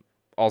for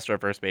all-star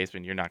first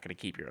baseman, you're not going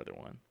to keep your other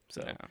one.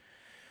 So, Yeah.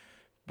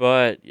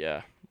 But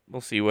yeah,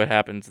 we'll see what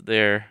happens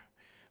there.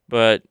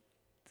 But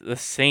the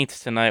Saints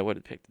tonight,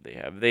 what pick did they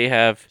have? They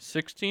have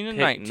 16 and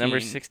pick 19. number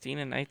 16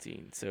 and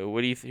 19. So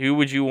what do you? Who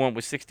would you want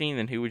with 16,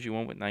 and who would you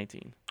want with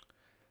 19?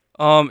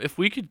 If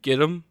we could get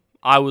him,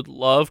 I would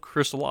love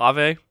Chris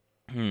Olave,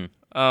 Hmm.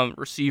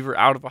 receiver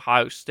out of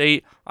Ohio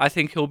State. I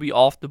think he'll be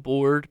off the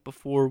board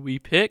before we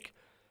pick.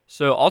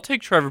 So I'll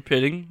take Trevor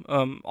Pitting,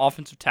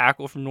 offensive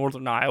tackle from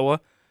Northern Iowa.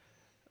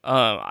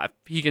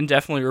 He can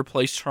definitely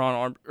replace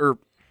Teron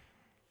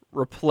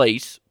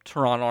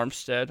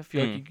Armstead. I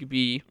feel like he could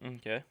be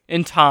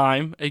in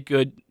time a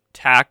good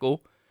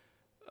tackle.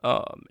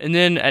 And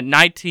then at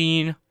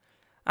 19,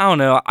 I don't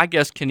know. I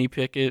guess Kenny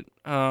Pickett.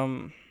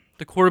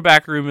 The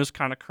quarterback room is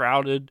kind of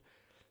crowded.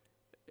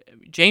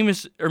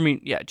 Jameis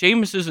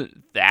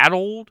isn't that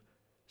old,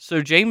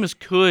 so Jameis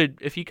could,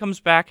 if he comes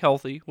back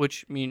healthy,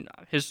 which, I mean,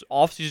 his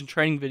offseason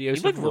training videos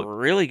He looked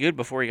really good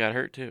before he got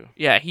hurt, too.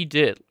 Yeah, he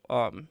did.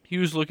 He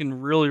was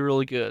looking really,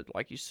 really good,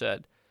 like you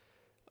said.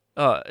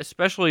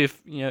 Especially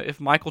if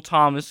Michael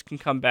Thomas can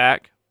come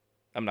back.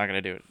 I'm not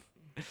going to do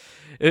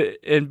it.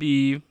 And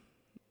be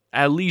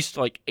at least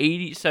like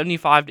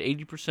 75 to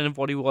 80% of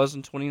what he was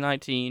in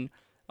 2019.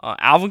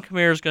 Alvin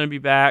Kamara is going to be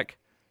back,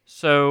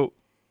 so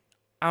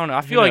I don't know.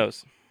 I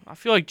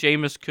feel like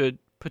Jameis could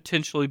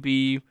potentially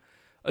be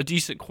a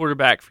decent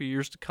quarterback for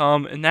years to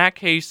come. In that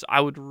case,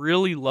 I would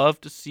really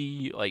love to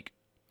see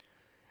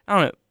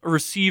a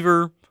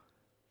receiver,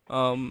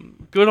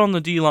 good on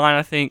the D line,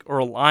 I think, or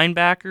a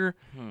linebacker.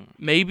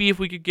 Maybe if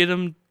we could get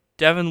him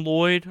Devin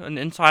Lloyd, an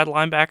inside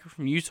linebacker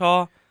from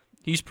Utah.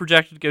 He's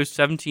projected to go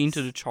 17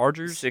 to the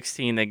Chargers.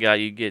 16, they got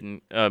you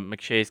getting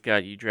McShay's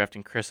got you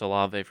drafting Chris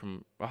Olave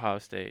from Ohio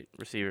State,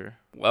 receiver.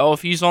 Well,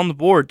 if he's on the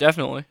board,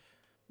 definitely.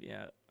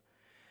 Yeah.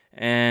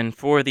 And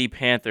for the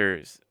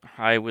Panthers,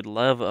 I would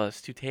love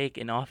us to take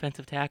an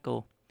offensive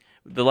tackle.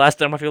 The last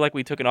time I feel like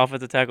we took an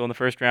offensive tackle in the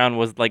first round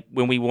was like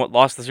when we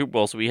lost the Super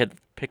Bowl. So we had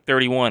pick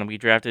 31, and we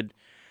drafted,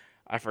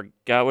 I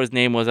forgot what his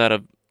name was, out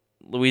of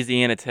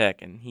Louisiana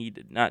Tech, and he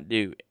did not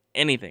do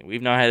anything.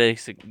 We've not had a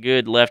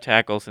good left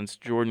tackle since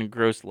Jordan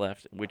Gross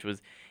left, which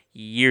was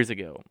years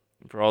ago.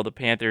 For all the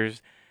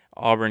Panthers,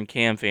 Auburn,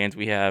 Cam fans,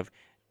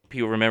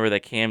 people remember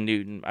that Cam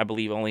Newton, I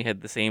believe, only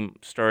had the same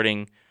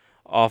starting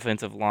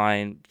offensive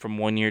line from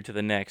one year to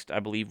the next. I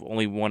believe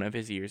only one of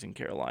his years in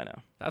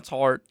Carolina. That's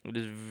hard. It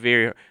is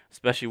very,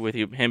 especially with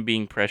him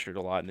being pressured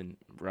a lot and then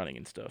running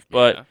and stuff.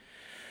 But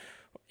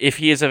if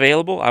he is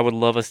available, I would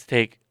love us to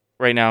take.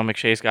 Right now,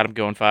 McShay's got him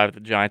going 5 at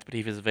the Giants, but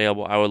if he's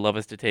available, I would love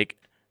us to take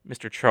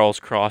Mr. Charles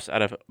Cross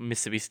out of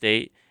Mississippi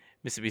State.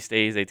 Mississippi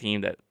State is a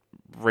team that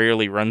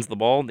rarely runs the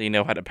ball. They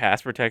know how to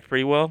pass protect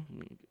pretty well,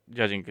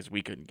 judging because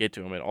we couldn't get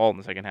to him at all in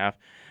the second half.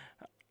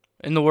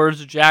 In the words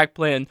of Jack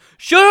Bland,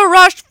 should have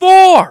rushed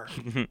 4.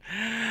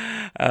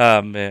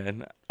 Oh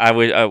man, I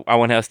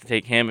want us to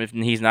take him. If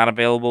he's not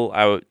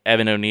available,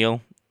 Evan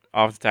O'Neal,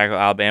 offensive tackle,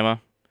 Alabama.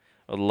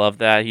 I would love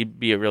that. He'd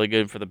be really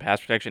good for the pass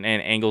protection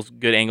and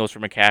good angles for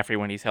McCaffrey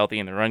when he's healthy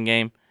in the run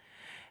game.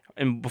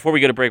 And before we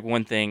go to break,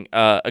 one thing,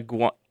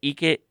 Ikem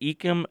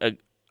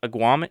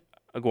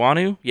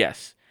Agwanu,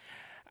 yes.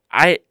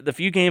 The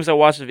few games I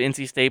watched of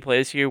NC State play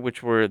this year,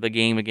 which were the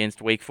game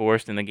against Wake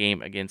Forest and the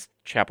game against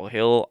Chapel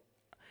Hill,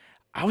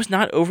 I was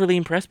not overly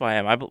impressed by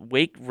him.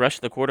 Wake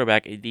rushed the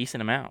quarterback a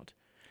decent amount,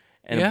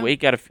 and Wake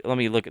got let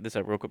me look at this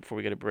up real quick before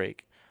we get a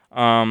break.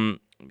 Let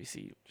me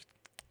see.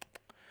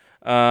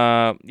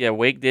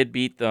 Wake did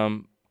beat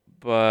them,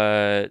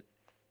 but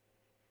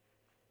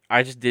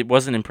I just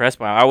wasn't impressed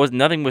by him.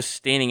 Nothing was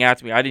standing out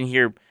to me.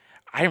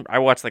 I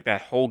watched like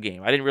that whole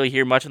game. I didn't really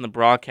hear much on the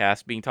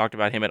broadcast being talked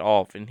about him at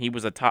all. And he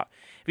was it's kind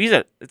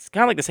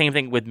of like the same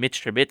thing with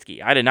Mitch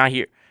Trubisky. I did not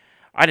hear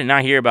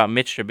about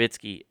Mitch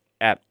Trubisky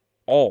at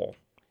all.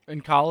 In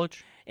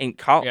college?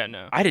 Yeah,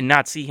 no. I did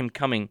not see him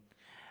coming.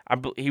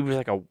 He was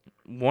like a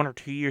 1 or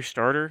 2 year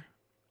starter.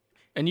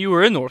 And you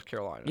were in North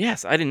Carolina.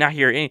 Yes, I did not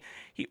hear any.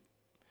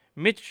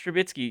 Mitch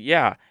Trubisky,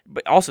 yeah,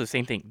 but also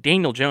same thing.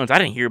 Daniel Jones, I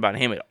didn't hear about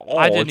him at all.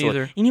 I didn't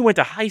either. And he went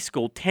to high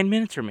school 10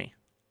 minutes from me.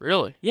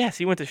 Really? Yes,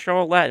 he went to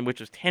Charlotte Latin, which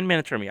was 10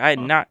 minutes from me. I had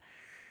not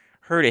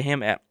heard of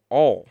him at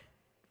all,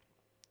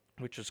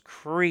 which was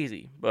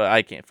crazy. But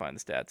I can't find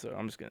the stats, so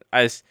I'm just gonna.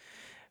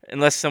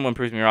 Unless someone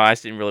proves me wrong, I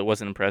just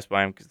wasn't impressed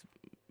by him because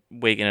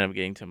Wake ended up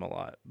getting to him a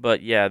lot.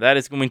 But yeah, that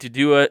is going to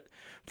do it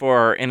for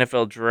our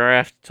NFL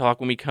draft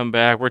talk. When we come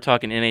back, we're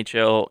talking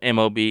NHL,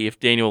 MLB. If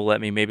Daniel will let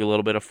me, maybe a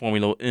little bit of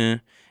Formula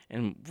 1.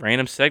 And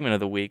random segment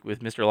of the week with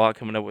Mr. Locke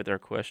coming up with our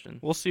question.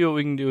 We'll see what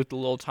we can do with the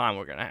little time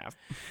we're going to have.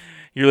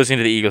 You're listening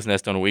to the Eagles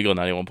Nest on Weagle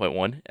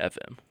 91.1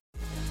 FM.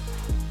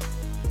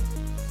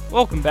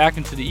 Welcome back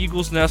into the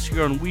Eagles Nest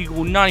here on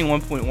Weagle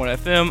 91.1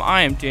 FM.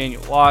 I am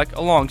Daniel Locke.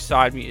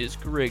 Alongside me is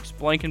Griggs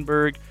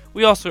Blankenberg.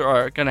 We also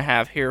are going to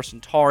have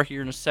Harrison Tarr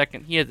here in a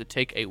second. He had to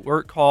take a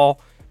work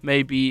call.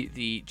 Maybe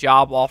the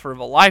job offer of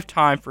a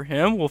lifetime for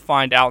him. We'll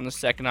find out in a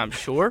second, I'm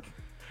sure.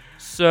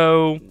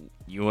 So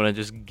You want to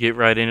just get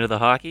right into the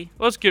hockey?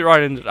 Let's get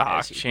right into the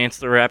As hockey. Chance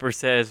the Rapper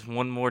says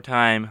one more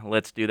time,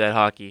 let's do that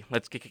hockey.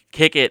 Let's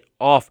kick it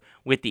off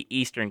with the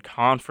Eastern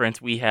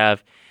Conference.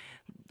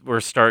 We're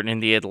starting in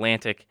the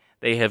Atlantic.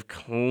 They have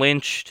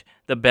clinched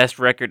the best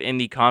record in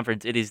the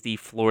conference. It is the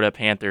Florida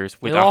Panthers.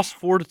 They lost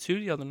 4-2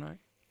 the other night.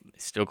 They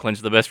still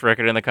clinched the best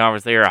record in the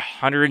conference. They are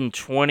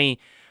 120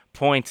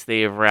 points.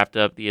 They have wrapped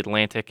up the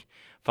Atlantic,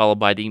 followed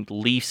by the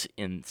Leafs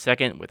in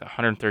second with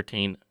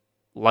 113,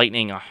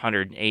 Lightning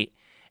 108,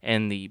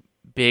 and the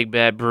Big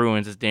Bad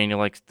Bruins, as Daniel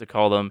likes to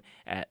call them,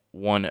 at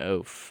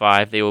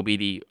 105. They will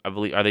be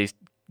are they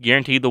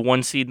guaranteed the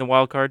 1 seed in the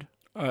wild card?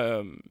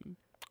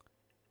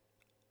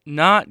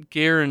 Not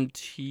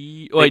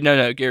guaranteed. Wait,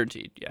 no,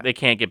 guaranteed. Yeah. They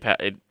can't get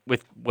past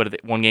with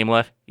 1 game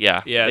left.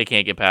 Yeah. They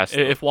can't get past.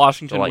 If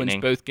Washington wins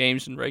both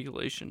games in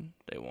regulation,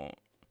 they won't.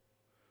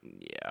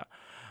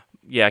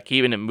 Yeah.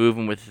 Keeping it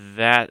moving with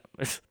that.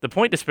 The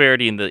point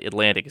disparity in the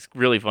Atlantic is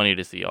really funny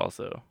to see.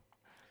 Also,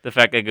 the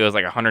fact that it goes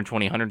like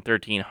 120,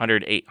 113,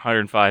 108,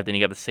 105. Then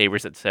you got the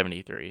Sabres at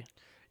 73.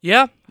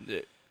 Yeah,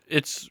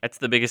 that's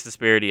the biggest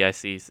disparity I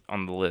see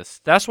on the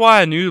list. That's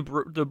why I knew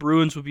the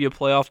Bruins would be a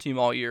playoff team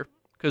all year.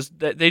 Because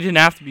they didn't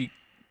have to be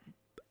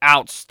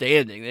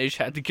outstanding. They just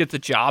had to get the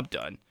job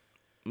done.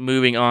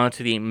 Moving on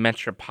to the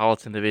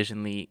Metropolitan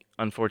Division,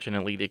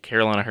 unfortunately, the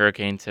Carolina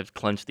Hurricanes have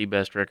clinched the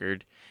best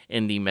record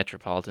in the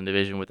Metropolitan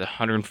Division with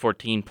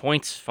 114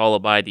 points,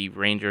 followed by the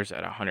Rangers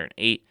at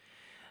 108,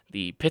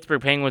 the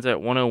Pittsburgh Penguins at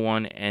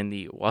 101, and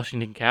the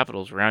Washington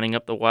Capitals rounding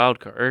up the wild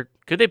card. Or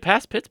could they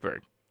pass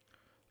Pittsburgh?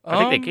 I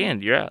think they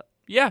can. You're out.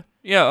 Yeah.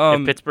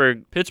 If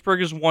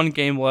Pittsburgh is 1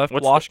 game left.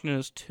 Washington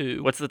is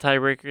 2. What's the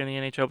tiebreaker in the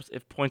NHL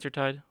if points are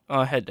tied?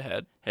 Head to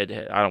head. Head to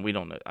head. I don't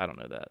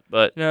know that.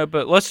 But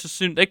but let's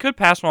assume they could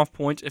pass them off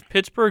points if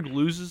Pittsburgh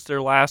loses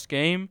their last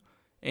game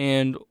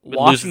and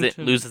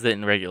Washington loses it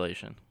in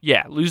regulation.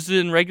 Yeah, loses it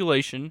in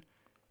regulation,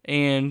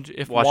 and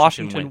if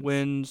Washington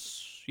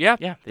wins,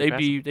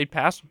 they'd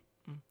pass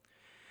them.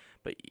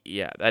 But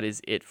yeah, that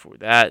is it for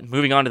that.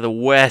 Moving on to the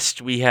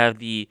West,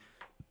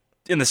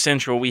 in the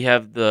Central, we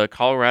have the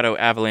Colorado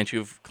Avalanche,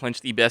 who've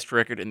clinched the best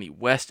record in the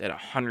West at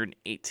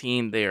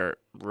 118. They are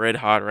red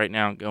hot right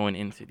now going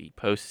into the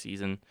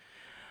postseason.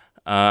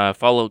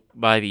 Followed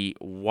by the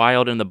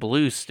Wild and the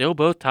Blues, still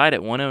both tied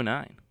at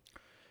 109.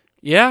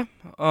 Yeah.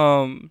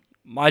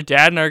 My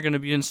dad and I are going to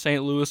be in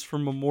St. Louis for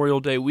Memorial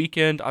Day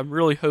weekend. I'm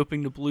really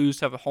hoping the Blues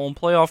have a home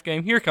playoff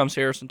game. Here comes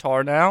Harrison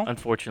Tarr now.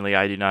 Unfortunately,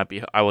 I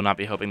will not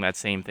be hoping that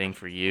same thing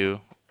for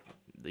you,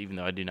 even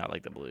though I do not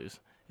like the Blues.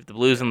 If the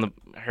Blues and the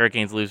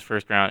Hurricanes lose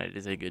first round, it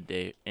is a good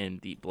day in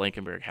the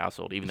Blankenberg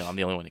household, even though I'm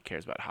the only one that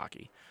cares about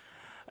hockey.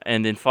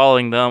 And then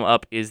following them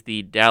up is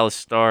the Dallas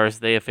Stars.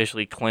 They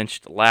officially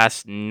clinched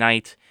last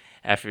night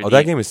after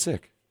that game is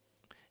sick.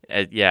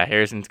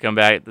 Harrison's come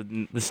back.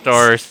 The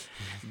Stars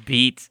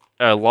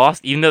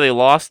lost, even though they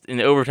lost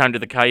in overtime to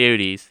the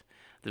Coyotes.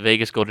 The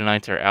Vegas Golden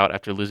Knights are out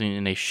after losing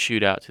in a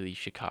shootout to the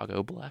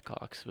Chicago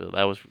Blackhawks. So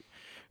that was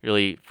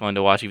really fun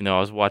to watch, even though I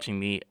was watching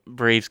the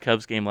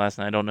Braves-Cubs game last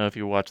night. I don't know if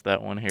you watched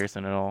that one,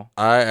 Harrison, at all.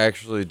 I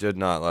actually did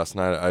not last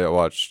night. I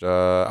watched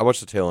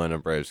the tail end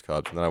of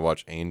Braves-Cubs, and then I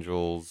watched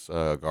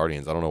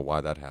Angels-Guardians. I don't know why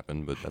that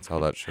happened, but that's how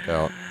that shook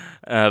out.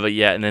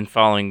 And then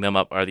following them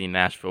up are the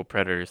Nashville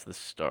Predators, the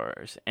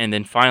Stars. And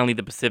then finally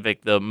the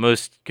Pacific, the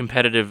most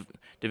competitive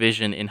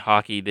division in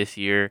hockey this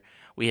year.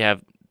 We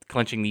have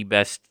clinching the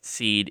best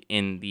seed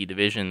in the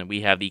division.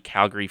 We have the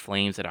Calgary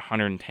Flames at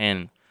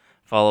 110.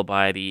 Followed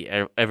by the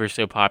ever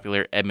so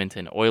popular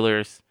Edmonton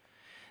Oilers,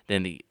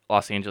 then the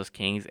Los Angeles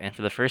Kings, and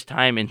for the first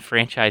time in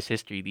franchise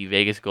history, the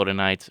Vegas Golden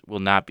Knights will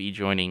not be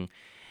joining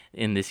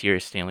in this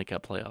year's Stanley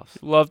Cup playoffs.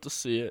 Love to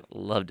see it.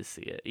 Love to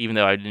see it, even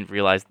though I didn't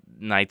realize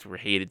Knights were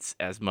hated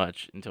as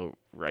much until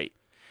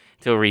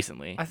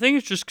recently. I think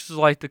it's just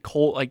because the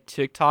cult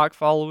TikTok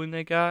following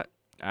they got.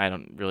 I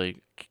don't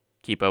really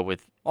keep up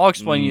with. I'll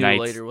explain you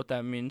Knights later what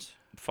that means.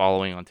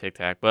 Following on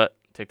TikTok, but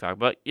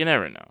you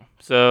never know.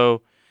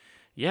 So.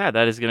 Yeah,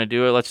 that is going to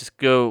do it. Let's just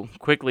go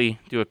quickly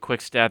do a quick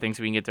stat thing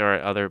so we can get to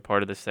our other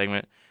part of this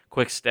segment.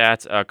 Quick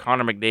stats.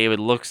 Connor McDavid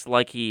looks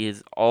like he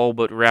is all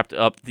but wrapped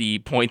up the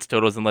points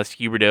totals unless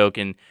Huberdeau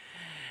can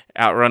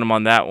outrun him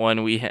on that one.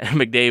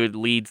 McDavid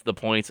leads the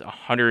points,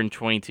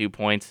 122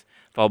 points,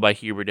 followed by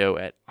Huberdeau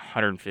at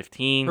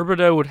 115.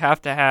 Huberdeau would have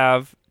to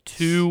have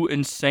 2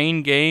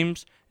 insane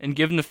games, and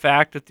given the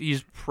fact that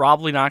he's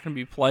probably not going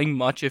to be playing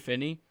much, if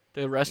any,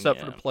 to rest up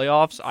for the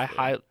playoffs,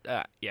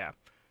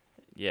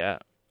 Yeah.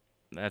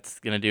 That's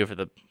going to do it for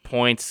the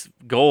points.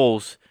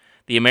 Goals,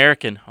 the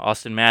American,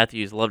 Austin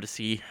Matthews. Love to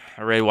see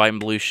a red, white,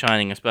 and blue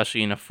shining,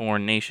 especially in a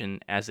foreign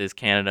nation, as is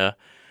Canada.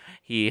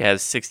 He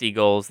has 60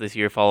 goals this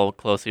year, followed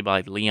closely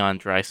by Leon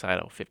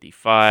Draisaitl,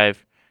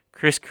 55.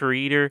 Chris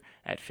Kreider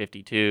at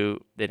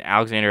 52. Then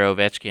Alexander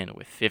Ovechkin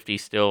with 50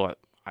 still.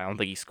 I don't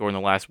think he scored in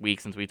the last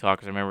week since we talked,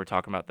 because I remember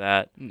talking about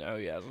that. No,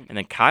 he hasn't. And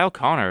then Kyle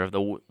Connor of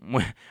the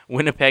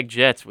Winnipeg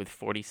Jets with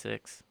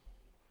 46.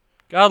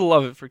 Gotta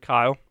love it for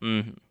Kyle.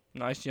 Mm-hmm.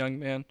 Nice young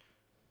man.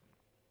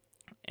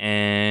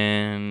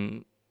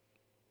 And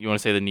You want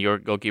to say the New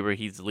York goalkeeper?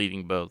 He's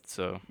leading both.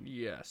 So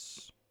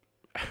Yes.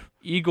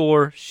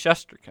 Igor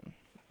Shesterkin.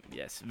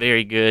 yes,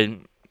 very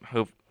good.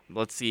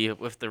 Let's see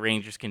if the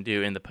Rangers can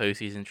do in the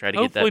postseason. Try to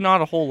Hopefully get that.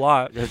 not a whole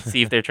lot. Let's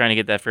see if they're trying to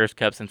get that first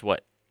cup since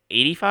what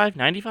 85,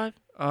 95?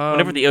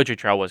 Whenever the Um, Ocho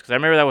trial was, because I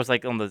remember that was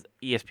like on the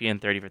ESPN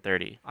 30 for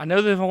 30. I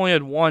know they've only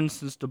had one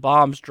since the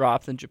bombs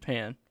dropped in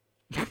Japan.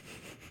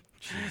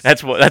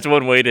 That's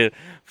one way to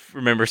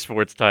remember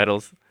sports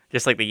titles.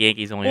 Just like the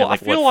Yankees only Well, had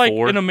like I feel what, like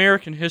 4? in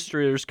American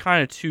history, there's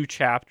kind of two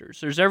chapters.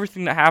 There's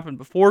everything that happened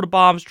before the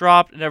bombs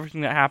dropped and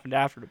everything that happened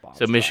after the bombs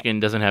So dropped. Michigan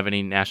doesn't have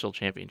any national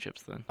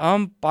championships then.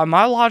 By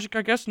my logic,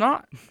 I guess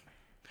not.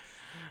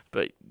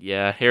 But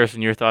yeah,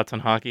 Harrison, your thoughts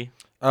on hockey?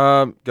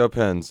 Go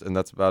Pens, and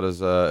that's about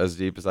as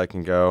deep as I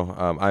can go.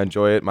 I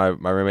enjoy it. My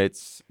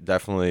roommate's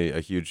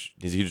definitely he's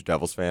a huge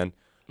Devils fan,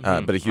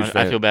 but a huge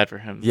fan. I feel bad for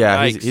him. Yeah,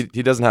 Yikes.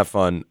 he doesn't have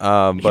fun. He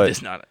But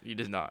does not. He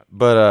does not.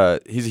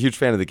 But he's a huge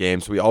fan of the game,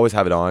 so we always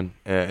have it on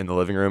in the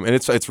living room, and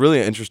it's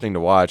really interesting to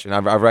watch. And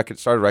I've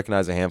started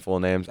recognizing a handful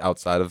of names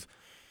outside of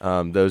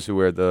those who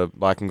wear the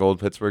black and gold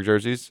Pittsburgh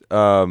jerseys.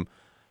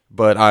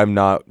 But I'm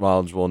not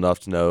knowledgeable enough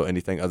to know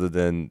anything other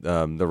than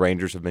the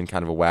Rangers have been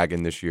kind of a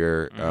wagon this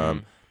year.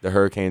 The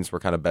Hurricanes were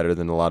kind of better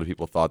than a lot of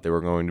people thought they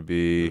were going to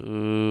be.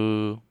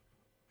 Ooh.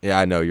 Yeah,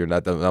 I know you're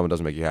not. That one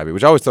doesn't make you happy,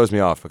 which always throws me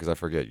off because I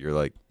forget you're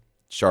like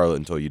Charlotte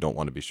until you don't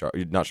want to be Charlotte.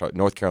 You're not Charlotte,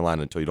 North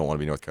Carolina until you don't want to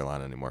be North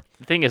Carolina anymore.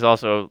 The thing is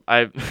also,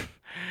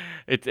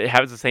 it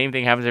happens the same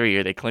thing happens every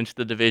year. They clinch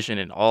the division,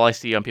 and all I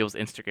see on people's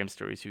Instagram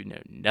stories who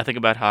know nothing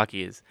about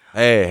hockey is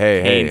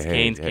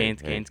Canes.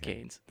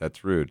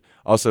 That's rude.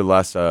 Also,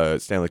 last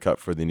Stanley Cup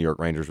for the New York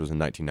Rangers was in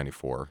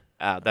 1994.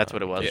 That's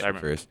what it was. Yeah, I remember.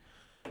 curious.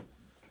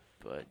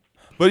 But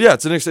Yeah,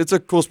 it's a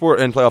cool sport,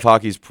 and playoff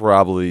hockey is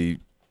probably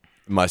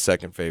my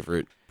second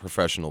favorite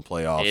professional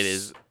playoffs. it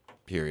is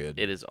Period.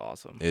 it is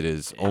awesome. It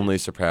is only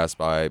surpassed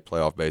by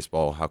playoff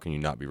baseball. How can you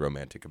not be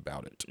romantic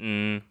about it?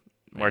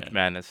 March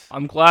Madness.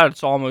 I'm glad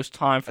it's almost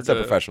time for I said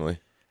the professionally.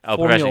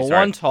 Formula professionally, sorry.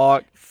 One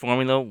talk.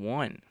 Formula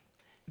One.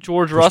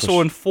 George Russell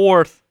in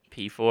fourth.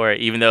 P4.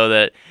 Even though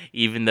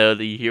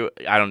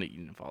I don't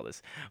even follow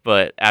this,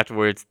 but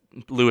afterwards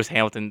Lewis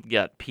Hamilton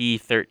got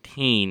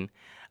P13.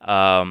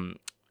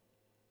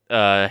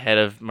 Head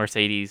of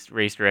Mercedes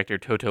race director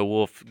Toto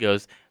Wolff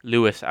goes,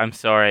 Lewis, I'm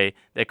sorry,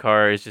 that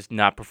car is just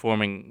not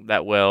performing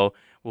that well.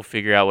 We'll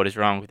figure out what is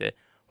wrong with it.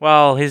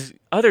 While his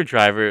other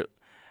driver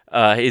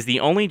is the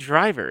only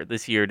driver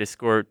this year to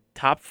score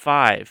top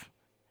 5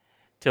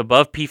 to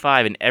above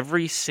P5 in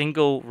every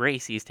single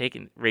race he's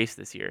taken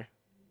this year.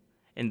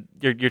 And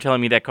you're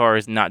telling me that car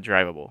is not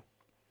drivable.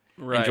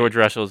 Right. And George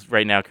Russell's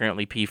right now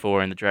currently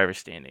P4 in the driver's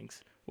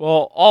standings.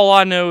 Well, all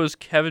I know is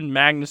Kevin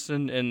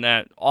Magnussen and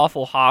that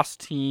awful Haas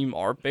team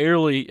are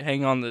barely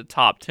hanging on the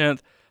top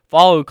 10th,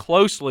 followed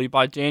closely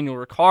by Daniel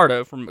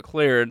Ricciardo from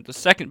McLaren, the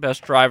second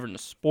best driver in the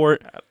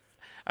sport.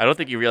 I don't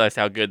think you realize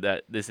how good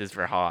that this is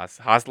for Haas.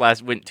 Haas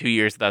went 2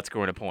 years without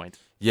scoring a point.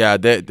 Yeah,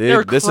 They're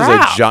this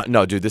crap. is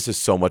no, dude. This is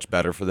so much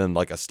better for them.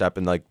 Like a step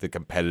in like the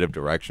competitive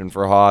direction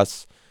for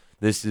Haas.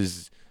 This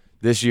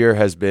year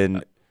has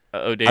been.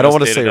 I don't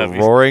want to say a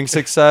roaring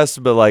success,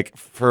 but like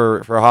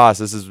for Haas,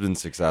 this has been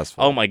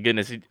successful. Oh my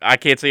goodness, I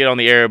can't say it on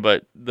the air,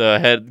 but the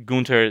head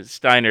Gunther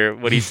Steiner,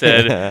 what he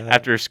said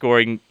after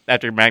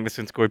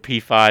Magnussen scored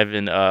P5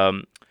 in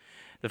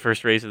the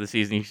first race of the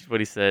season, what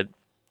he said.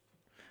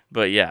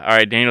 But yeah, all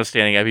right, Daniel's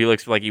standing up. He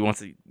looks like he wants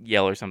to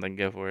yell or something.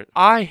 Go for it.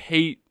 I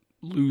hate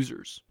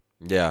losers.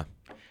 Yeah.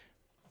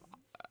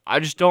 I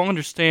just don't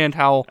understand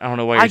how. I don't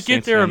know why I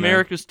get they're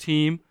America's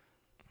team.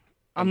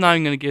 I'm not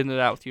even going to get into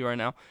that with you right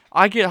now.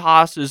 I get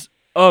Haas is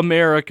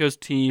America's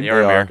team. They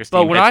are America's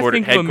But team. when I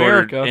think of Headquartered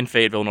America, in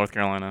Fayetteville, North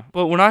Carolina.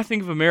 But when I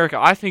think of America,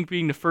 I think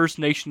being the first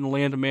nation to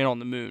land a man on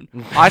the moon.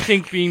 I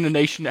think being the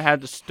nation that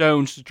had the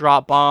stones to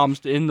drop bombs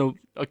to end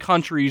a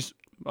country's,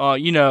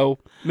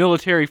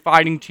 military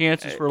fighting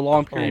chances for a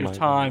long period of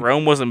time.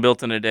 Rome wasn't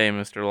built in a day,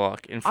 Mr.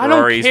 Locke. And I don't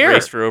Ferraris care.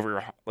 raced for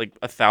over like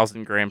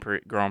 1,000 Grand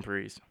Prix.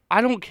 I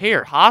don't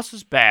care. Haas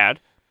is bad,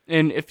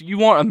 and if you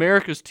want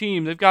America's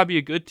team, they've got to be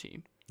a good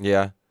team.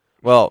 Yeah.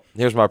 Well,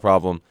 here's my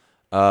problem.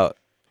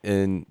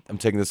 And I'm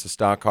taking this to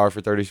stock car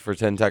for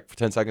 10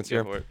 seconds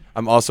here. Go for it.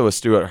 I'm also a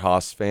Stuart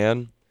Haas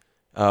fan.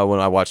 When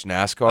I watch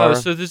NASCAR. Oh,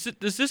 so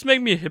does this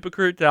make me a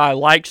hypocrite that I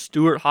like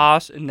Stuart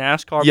Haas in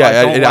NASCAR? Yeah, but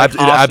I don't it like Haas in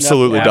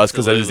absolutely F1? does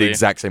because it is the Absolutely.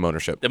 exact same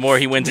ownership. The more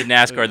he wins in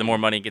NASCAR, the more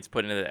money gets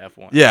put into the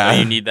F1. Yeah. So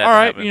you need that All to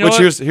right, happen. you know Which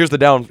what?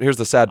 here's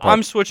the sad part.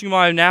 I'm switching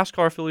my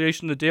NASCAR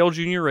affiliation to Dale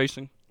Jr.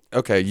 Racing.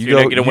 Okay,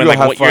 You're gonna win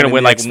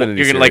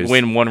like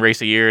win one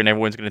race a year, and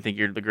everyone's gonna think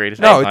you're the greatest.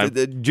 No, of all time.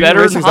 Junior Better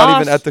racing's than not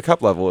even Haas. at the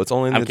cup level. It's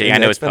only in I'm the kidding. in I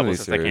know the it's Xfinity public,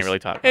 so I can't series. really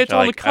talk. Hey, it's much.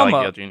 on the I come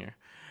like up. Dale Jr.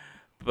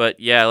 But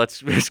yeah,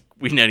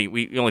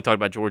 we only talked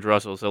about George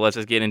Russell, so let's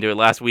just get into it.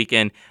 Last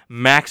weekend,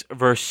 Max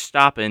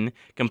Verstappen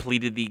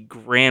completed the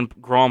Grand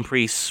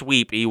Prix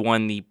sweep. He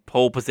won the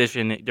pole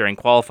position during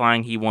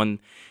qualifying. He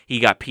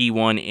got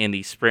P1 in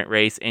the sprint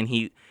race, and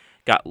he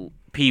got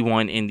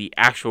P1 in the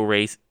actual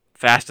race,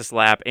 fastest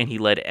lap, and he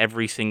led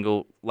every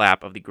single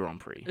lap of the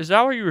Grand Prix. Is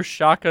that where you were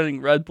shotgunning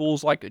Red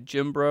Bulls like a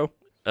gym bro?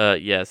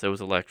 Yes, it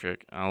was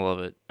electric. I love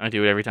it. I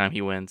do it every time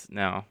he wins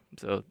now.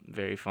 So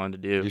very fun to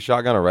do. You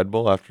shotgun a Red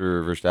Bull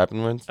after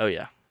Verstappen wins? Oh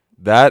yeah.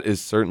 That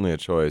is certainly a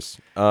choice.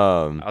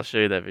 I'll show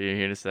you that video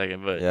here in a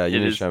second. But Yeah, you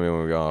need to show me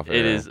when we go off.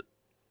 It is.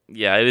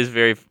 Yeah, it is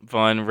very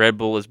fun. Red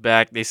Bull is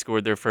back. They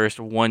scored their first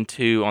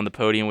 1-2 on the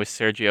podium with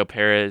Sergio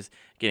Perez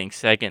getting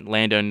second.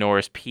 Lando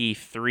Norris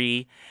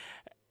P3.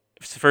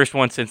 It's the first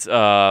one since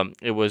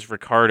it was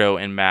Ricardo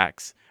and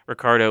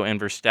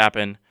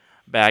Verstappen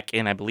back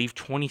in, I believe,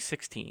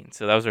 2016.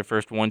 So that was their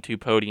first 1-2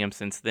 podium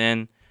since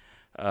then.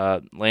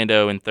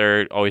 Lando in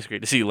third. Always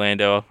great to see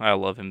Lando. I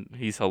love him.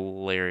 He's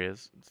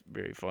hilarious. It's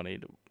very funny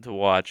to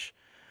watch.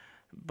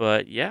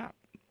 But yeah,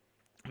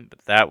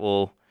 that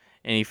will.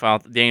 Any final?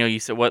 Daniel, you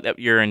said what?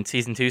 You're in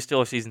season 2 still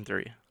or season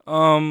 3?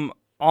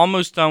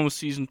 Almost done with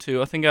season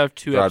 2. I think I have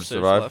 2 Drive to episodes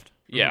Survive? left.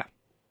 Yeah,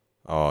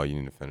 Oh, you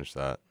need to finish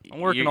that.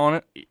 I'm working on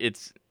it.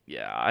 It's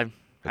I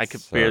It's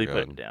could so barely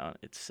put good. it down.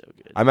 It's so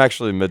good. I'm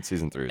actually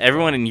mid-season 3.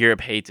 Everyone in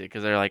Europe hates it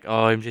because they're like,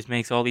 oh, it just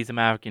makes all these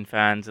American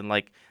fans, and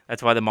like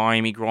that's why the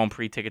Miami Grand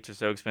Prix tickets are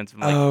so expensive.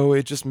 I'm like, Oh,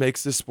 it just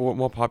makes this sport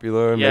more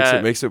popular and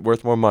Yeah. makes it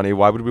worth more money.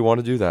 Why would we want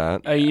to do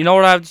that? Hey, you know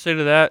what I have to say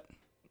to that?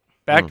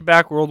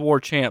 Back-to-back World War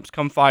champs,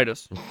 come fight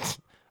us.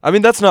 I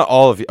mean, that's not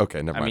all of you.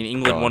 Okay, never I mind. mean,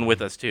 England Go won on.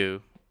 with us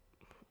too.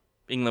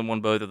 England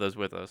won both of those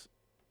with us.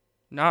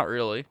 Not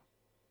really.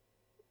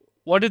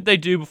 What did they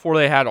do before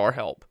they had our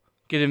help?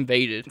 Get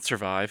invaded,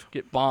 Survive.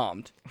 get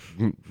bombed.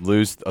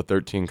 Lose a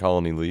 13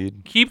 colony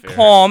lead. Keep Fair.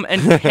 calm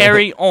and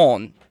carry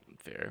on.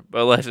 Fair,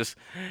 but let's just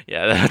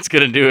that's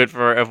gonna do it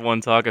for our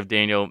F1 talk of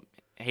Daniel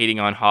hating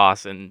on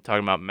Haas and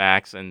talking about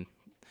Max and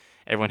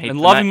everyone hates And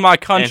the loving night, my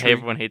and country.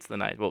 everyone hates the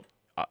night. Well,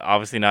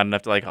 obviously not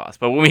enough to like Haas.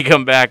 But when we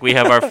come back, we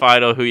have our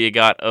final Who You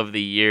Got of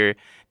the year.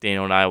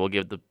 Daniel and I will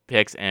give the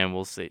picks and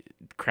we'll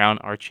crown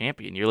our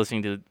champion. You're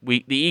listening to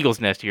the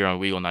Eagles Nest here on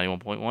Weagle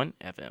 91.1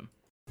 FM.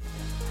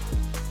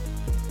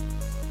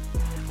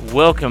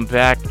 Welcome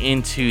back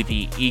into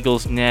the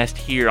Eagles Nest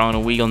here on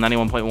Weagle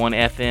 91.1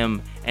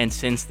 FM. And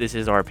since this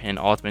is our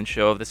penultimate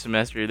show of the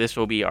semester, this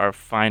will be our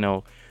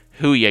final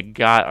Who You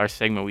Got, our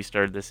segment we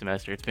started this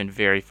semester. It's been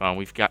very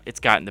fun. It's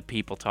gotten the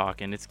people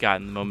talking. It's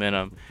gotten the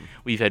momentum.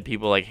 We've had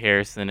people like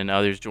Harrison and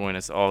others join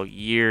us all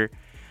year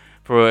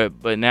for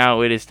it. But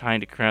now it is time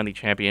to crown the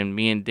champion.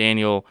 Me and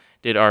Daniel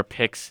did our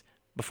picks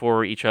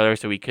before each other,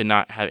 so we could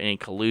not have any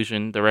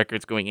collusion. The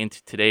records going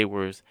into today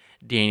was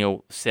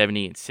Daniel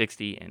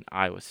 70-60, and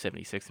I was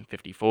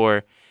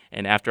 76-54.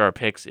 And after our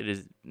picks, it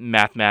is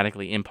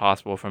mathematically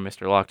impossible for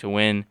Mr. Locke to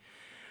win.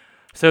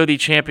 So the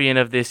champion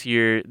of this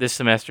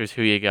semester's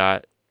Who You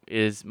Got,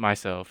 is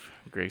myself,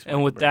 Griggs.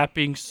 And with that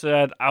being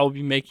said, I will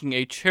be making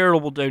a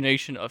charitable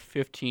donation of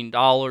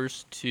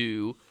 $15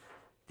 to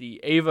the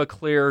Ava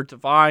Claire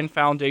Divine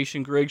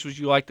Foundation. Griggs, would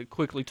you like to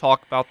quickly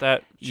talk about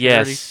that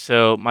charity? Yes.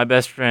 So my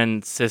best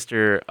friend's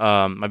sister,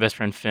 my best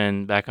friend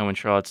Finn, back home in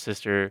Charlotte's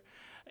sister,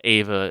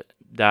 Ava,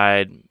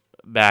 died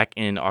back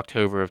in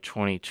October of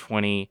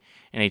 2020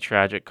 in a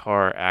tragic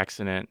car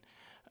accident.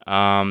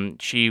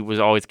 She was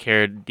always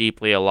cared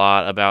deeply a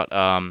lot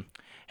about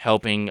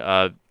helping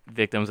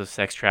victims of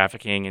sex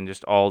trafficking and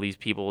just all these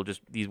people,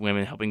 just these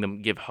women, helping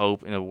them give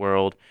hope in a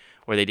world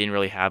where they didn't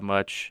really have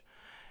much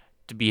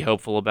to be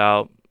hopeful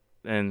about.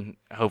 And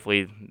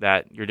hopefully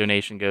that your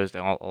donation goes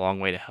a long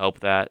way to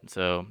help that.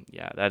 So,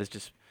 yeah, that is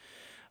just...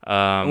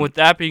 and with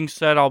that being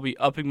said, I'll be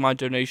upping my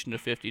donation to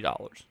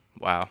 $50.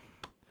 Wow.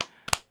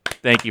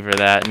 Thank you for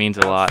that. It means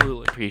a lot.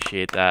 Absolutely.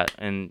 Appreciate that.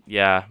 And,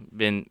 I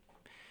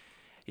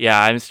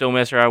still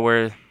miss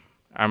her.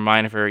 I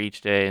remind of her each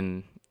day.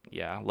 And,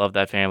 love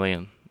that family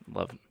and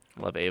love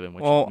Ava.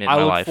 Which Well, meant I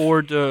my look life.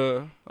 forward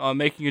to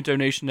making a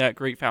donation to that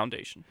great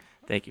foundation.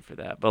 Thank you for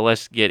that. But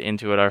let's get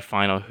into it. Our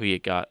final Who You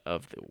Got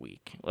of the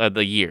week,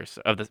 the years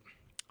of the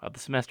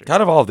semester.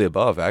 Kind of all of the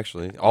above,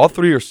 actually. All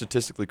three are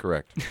statistically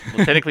correct.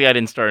 Well, technically, I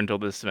didn't start until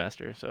this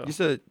semester. So You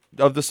said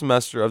of the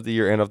semester, of the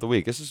year, and of the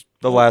week. This is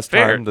the last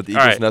Fair. time that the All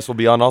Eagles right. Nest will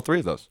be on all three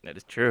of those. that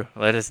is true.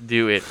 Let us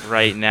do it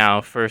right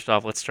now. First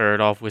off, let's start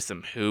it off with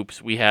some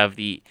hoops. We have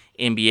the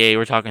NBA.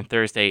 We're talking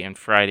Thursday and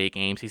Friday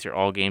games. These are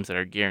all games that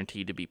are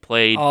guaranteed to be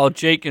played. Oh,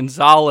 Jake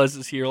Gonzalez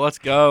is here. Let's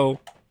go.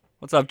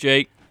 What's up,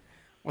 Jake?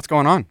 What's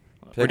going on?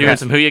 We're doing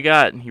some Who You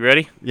Got. You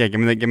ready? Yeah,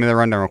 give me the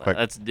rundown real quick.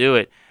 Let's do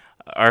it.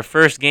 Our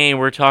first game,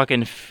 we're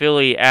talking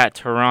Philly at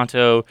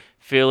Toronto.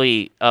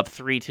 Philly up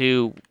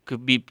 3-2,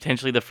 could be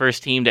potentially the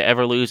first team to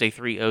ever lose a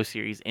 3-0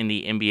 series in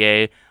the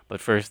NBA. But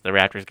first, the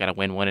Raptors got to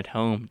win one at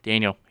home.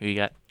 Daniel, who you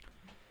got?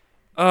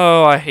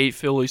 Oh, I hate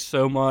Philly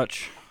so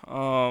much.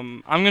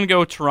 I'm going to go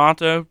with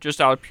Toronto just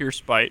out of pure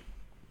spite.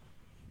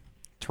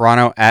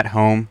 Toronto at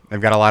home. They've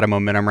got a lot of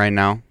momentum right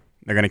now.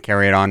 They're going to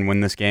carry it on,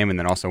 win this game, and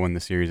then also win the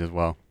series as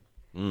well.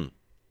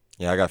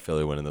 Yeah, I got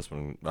Philly winning this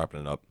one,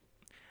 wrapping it up.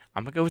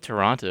 I'm going to go with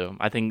Toronto.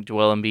 I think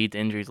Joel Embiid's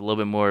injury is a little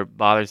bit more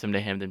bothersome to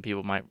him than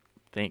people might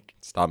think.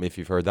 Stop me if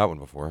you've heard that one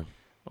before.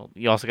 Well,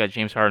 you also got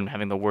James Harden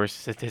having the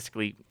worst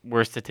season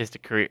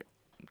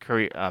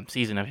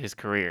of his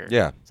career.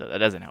 Yeah. So that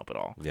doesn't help at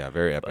all. Yeah,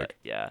 very epic. But,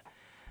 yeah.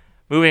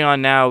 Moving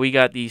on now, we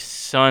got the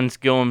Suns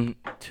going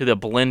to the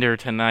blender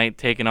tonight,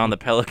 taking on the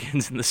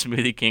Pelicans in the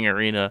Smoothie King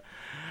Arena.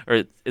 Or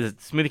is it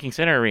Smoothie King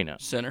Center Arena?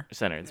 Center. The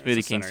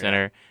Smoothie King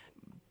Center.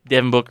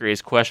 Devin Booker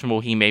is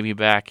questionable. He may be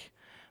back,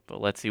 but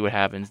let's see what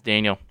happens.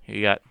 Daniel, who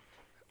you got?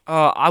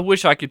 I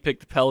wish I could pick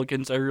the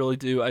Pelicans. I really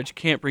do. I just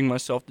can't bring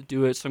myself to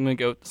do it, so I'm going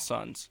to go with the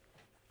Suns.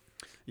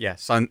 Yeah,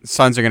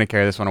 Suns are going to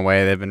carry this one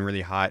away. They've been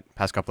really hot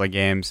past couple of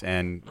games,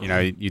 and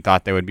you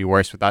thought they would be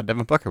worse without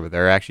Devin Booker, but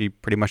they're actually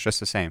pretty much just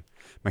the same.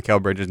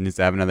 Mikal Bridges needs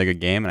to have another good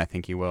game, and I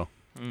think he will.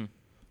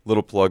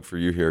 Little plug for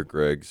you here,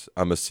 Griggs.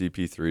 I'm a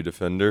CP3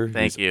 defender.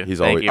 Thank you. He's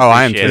Thank always. you. Oh,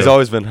 I am too. He's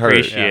always been hurt.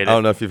 Appreciate it. I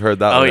don't know if you've heard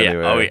that one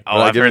anyway.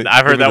 I've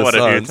heard that one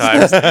a few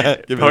times.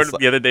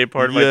 The other day,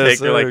 part of my take,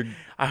 they're like, sir.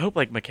 I hope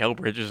like Mikal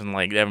Bridges and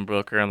like Devin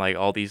Booker and like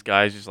all these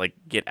guys just like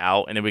get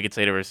out, and then we could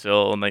say to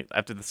Russell, and like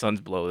after the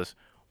Suns blow this,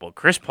 well,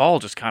 Chris Paul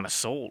just kind of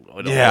sold.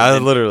 Yeah,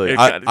 I'm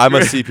a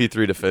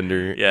CP3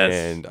 defender, Yes.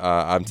 and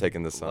I'm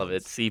taking the Suns. Love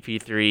it.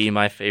 CP3,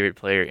 my favorite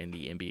player in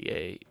the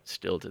NBA,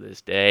 still to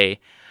this day.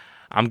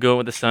 I'm going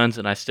with the Suns,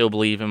 and I still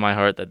believe in my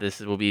heart that this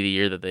will be the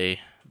year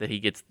that he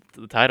gets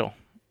the title.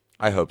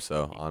 I hope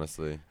so,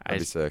 honestly. That'd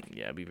be sick.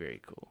 Yeah, it'd be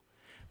very cool.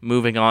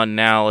 Moving on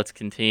now, let's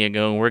continue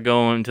going. We're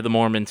going to the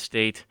Mormon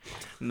State.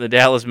 The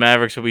Dallas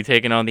Mavericks will be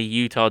taking on the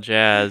Utah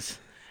Jazz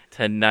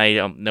tonight.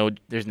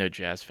 There's no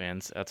Jazz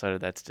fans outside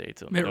of that state.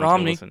 So Mitt no one's gonna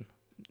Romney. listen.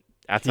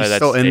 Outside He's that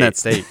still state. in that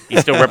state. He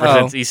still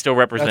represents. He still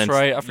represents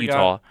right, I forgot.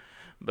 Utah.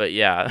 But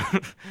yeah,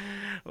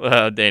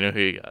 well, Dana, who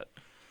you got?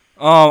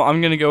 I'm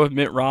going to go with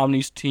Mitt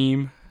Romney's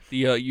team, the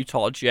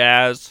Utah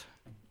Jazz.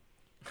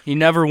 He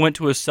never went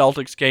to a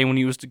Celtics game when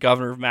he was the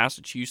governor of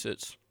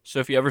Massachusetts. So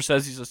if he ever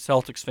says he's a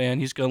Celtics fan,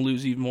 he's going to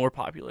lose even more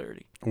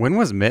popularity. When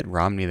was Mitt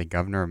Romney the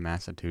governor of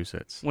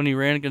Massachusetts? When he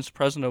ran against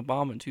President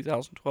Obama in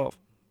 2012.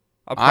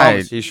 I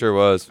promise. He sure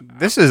was.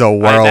 This is a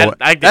whirlwind.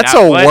 I did That's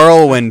not- a what?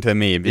 whirlwind to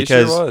me He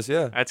because sure was,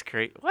 yeah. That's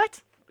great.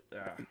 What?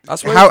 I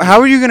swear. how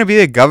are you going to be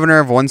the governor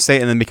of one state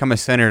and then become a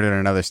senator in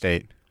another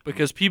state?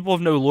 Because people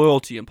have no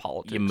loyalty in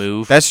politics. You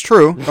move. That's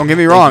true. Don't get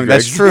me wrong.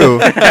 That's Griggs. true.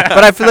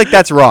 But I feel like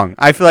that's wrong.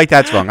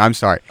 I'm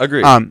sorry.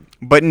 Agreed.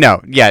 But no,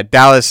 yeah,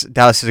 Dallas is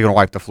going to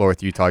wipe the floor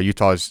with Utah.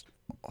 Utah is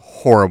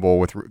horrible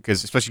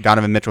because especially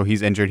Donovan Mitchell,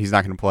 he's injured. He's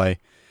not going to play.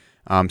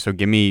 So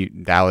give me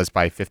Dallas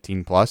by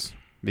 15 plus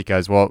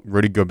because, well,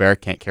 Rudy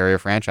Gobert can't carry a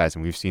franchise,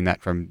 and we've seen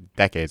that from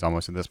decades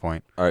almost at this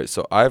point. All right,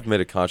 so I've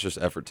made a conscious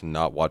effort to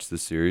not watch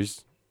this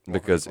series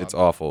because it's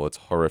awful. It's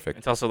horrific.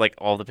 It's also like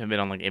all dependent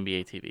on like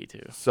NBA TV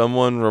too.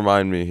 Someone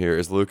remind me here.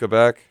 Is Luca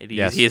back?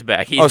 Yes. He is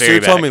back. He's so very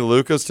you're telling back. me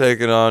Luca's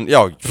taking on?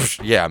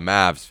 Yeah,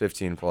 Mavs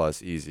 15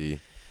 plus, easy.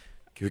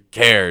 Who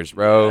cares,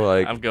 bro?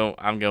 Like, I'm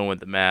going with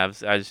the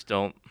Mavs. I just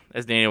don't,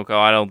 as Daniel will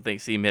call, I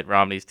don't see Mitt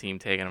Romney's team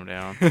taking them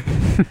down.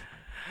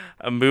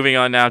 Moving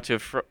on now to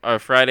our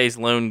Friday's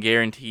lone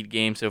guaranteed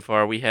game so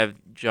far. We have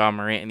Ja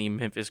Morant and the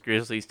Memphis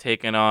Grizzlies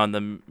taking on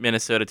the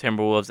Minnesota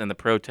Timberwolves and the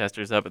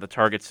protesters up at the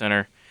Target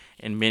Center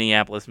in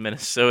Minneapolis,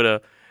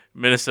 Minnesota.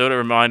 Minnesota,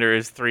 reminder,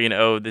 is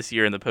 3-0 this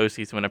year in the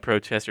postseason when a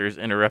protesters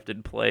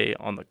interrupted play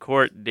on the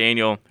court.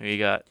 Daniel, who you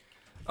got?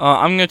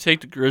 I'm going to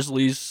take the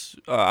Grizzlies.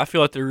 I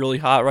feel like they're really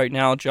hot right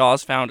now.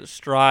 Jaws found his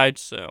stride,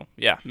 so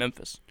yeah,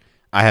 Memphis.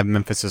 I have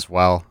Memphis as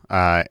well.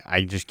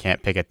 I just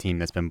can't pick a team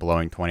that's been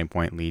blowing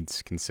 20-point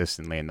leads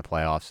consistently in the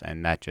playoffs,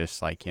 and that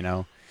just,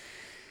 it's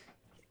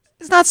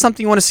not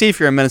something you want to see if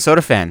you're a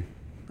Minnesota fan.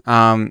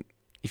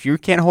 If you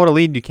can't hold a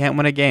lead, you can't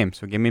win a game,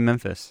 so give me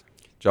Memphis.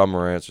 Ja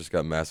Morant's just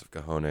got massive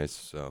cojones,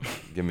 so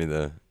give me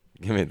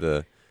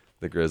the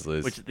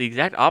Grizzlies. Which is the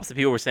exact opposite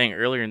people were saying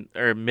earlier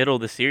or middle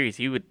of the series.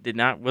 He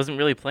wasn't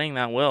really playing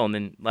that well, and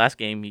then last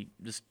game he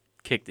just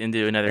kicked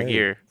into another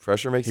gear.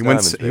 Pressure makes He went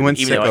diamonds, he baby. went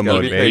Even though I sicko don't-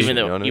 mode, even baby. though- you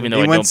know what I mean? though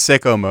He I went don't,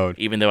 sicko mode.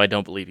 even though I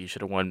don't believe he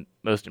should have won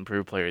Most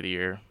Improved Player of the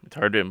Year. It's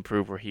hard to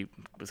improve where he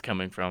was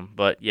coming from,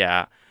 but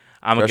yeah,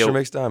 I'm gonna Pressure go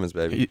makes diamonds,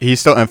 baby. He's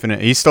still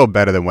infinite. He's still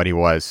better than what he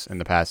was in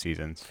the past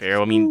seasons.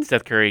 fair. I mean,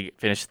 Seth Curry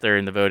finished third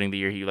in the voting the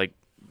year he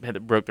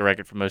broke the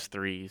record for most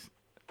threes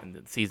in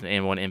the season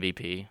and won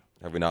MVP.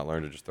 Have we not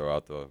learned to just throw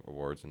out the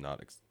awards and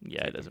not?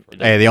 Yeah, it doesn't.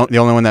 Hey, the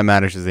only one that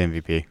matters is the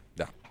MVP.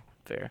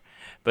 Fair.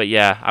 But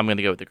yeah, I'm going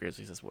to go with the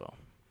Grizzlies as well.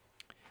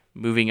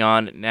 Moving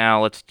on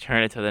now, let's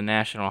turn it to the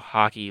National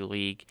Hockey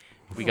League.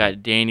 We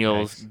got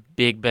Daniel's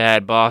big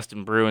bad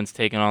Boston Bruins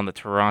taking on the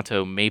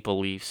Toronto Maple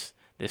Leafs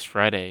this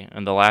Friday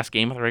in the last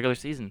game of the regular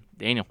season.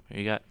 Daniel, who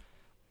you got?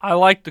 I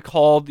like to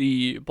call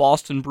the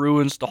Boston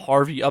Bruins the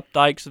Harvey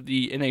Updikes of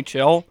the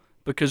NHL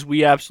because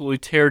we absolutely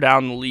tear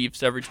down the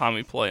Leafs every time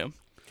we play them.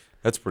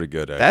 That's pretty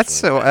good, actually.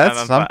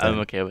 That's something. I'm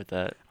okay with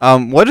that.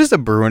 What is the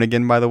Bruin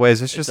again? By the way, is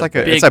this just like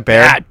big it's a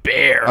bear? bad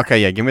bear.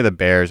 Okay, yeah, give me the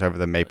Bears over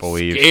the Maple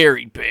Leafs.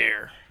 Scary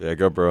bear. Yeah,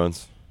 go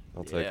Bruins.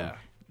 I'll take Yeah. them.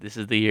 This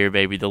is the year,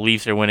 baby. The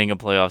Leafs are winning a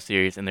playoff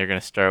series, and they're going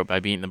to start by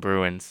beating the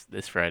Bruins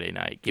this Friday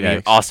night. Give me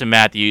Yikes. Austin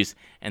Matthews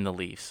and the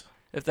Leafs.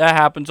 If that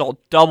happens, I'll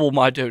double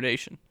my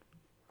donation.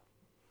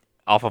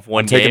 Off of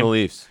one I'm taking game. the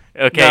Leafs.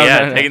 Okay, No, yeah,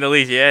 no, no. taking the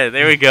Leafs. Yeah,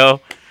 there we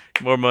go.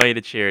 More money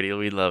to charity.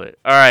 We love it.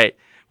 All right,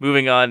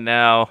 moving on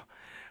now.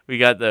 We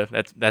got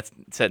that's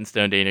set in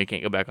stone, Daniel. You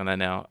can't go back on that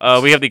now.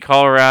 We have the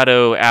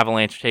Colorado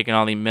Avalanche taking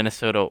on the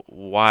Minnesota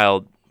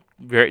Wild.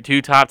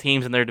 Two top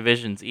teams in their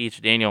divisions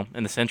each. Daniel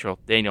in the Central.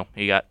 Daniel,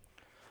 who you got?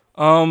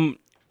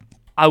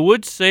 I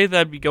would say that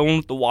I'd be going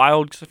with the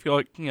Wild because I feel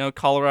like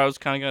Colorado's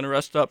kind of going to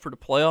rest up for the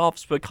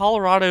playoffs. But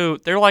Colorado,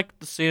 they're like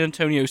the San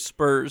Antonio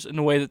Spurs in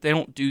the way that they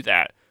don't do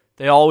that.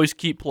 They always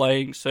keep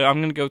playing. So I'm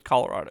going to go with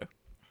Colorado.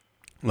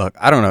 Look,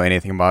 I don't know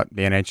anything about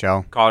the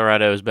NHL.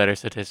 Colorado is better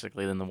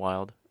statistically than the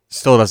Wild.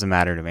 Still doesn't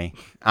matter to me.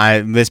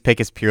 This pick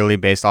is purely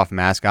based off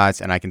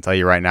mascots, and I can tell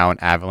you right now, an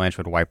Avalanche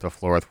would wipe the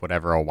floor with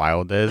whatever a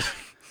Wild is.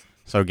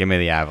 So give me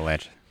the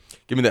Avalanche.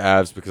 Give me the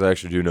Avs because I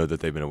actually do know that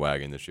they've been a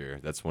wagon this year.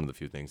 That's one of the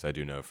few things I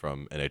do know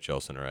from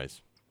NHL Center Ice.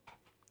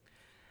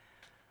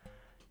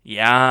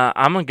 Yeah,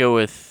 I'm gonna go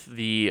with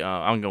the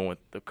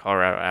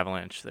Colorado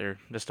Avalanche. They're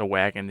just a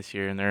wagon this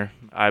year, and they're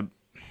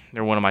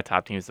one of my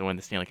top teams to win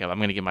the Stanley Cup. I'm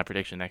gonna give my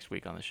prediction next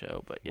week on the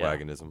show. But yeah,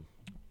 Wagonism.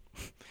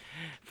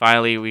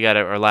 Finally, we got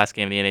our last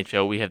game of the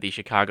NHL. We have the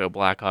Chicago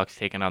Blackhawks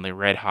taking on the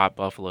Red Hot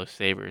Buffalo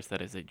Sabres.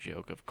 That is a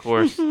joke, of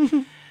course.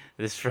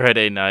 This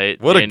Friday night.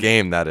 What a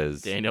game that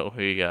is. Daniel,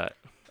 who you got?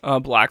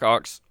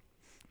 Blackhawks.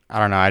 I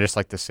don't know. I just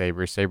like the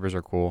Sabres. Sabres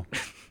are cool.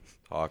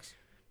 Hawks.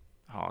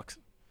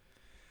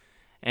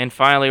 And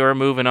finally, we're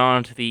moving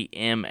on to the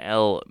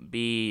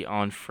MLB.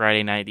 On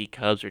Friday night, the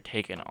Cubs are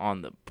taking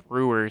on the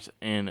Brewers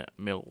in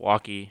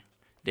Milwaukee.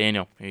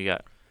 Daniel, who you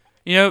got?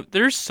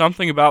 There's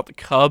something about the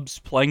Cubs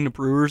playing the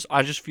Brewers.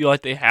 I just feel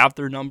like they have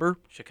their number.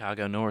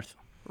 Chicago North.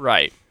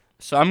 Right.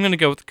 So I'm going to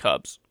go with the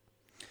Cubs.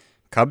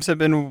 Cubs have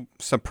been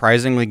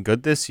surprisingly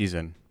good this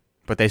season,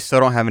 but they still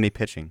don't have any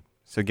pitching.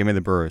 So give me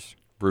the Brewers.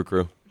 Brew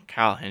Crew.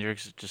 Kyle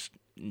Hendricks is just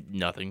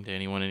nothing to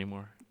anyone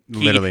anymore.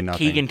 Literally nothing.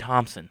 Keegan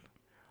Thompson,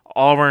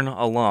 Auburn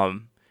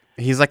alum.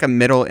 He's like a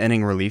middle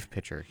inning relief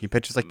pitcher. He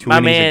pitches like 2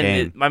 innings a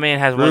game. My man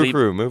has Brew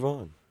Crew, move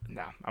on.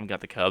 No, I've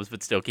got the Cubs,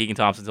 but still, Keegan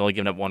Thompson's only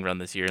given up 1 run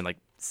this year in like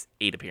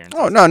 8 appearances.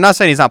 Oh, no, I'm not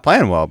saying he's not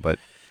playing well, but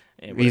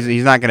Yeah,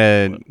 he's not going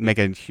to make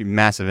a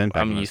massive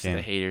impact. I'm on used this to game.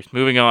 the haters.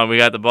 Moving on, we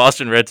got the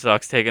Boston Red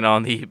Sox taking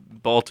on the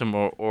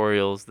Baltimore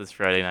Orioles this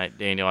Friday night.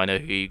 Daniel, I know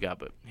who you got,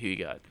 but who you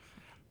got?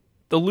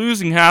 The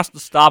losing has to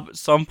stop at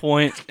some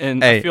point,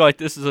 and I feel like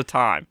this is a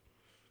time.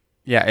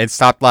 Yeah, it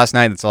stopped last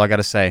night. That's all I got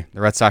to say.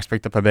 The Red Sox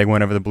picked up a big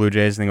win over the Blue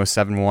Jays. I think it was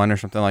 7-1 or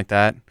something like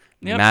that.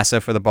 Yep.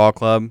 Massive for the ball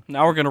club.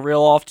 Now we're going to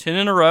reel off 10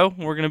 in a row,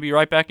 and we're going to be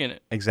right back in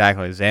it.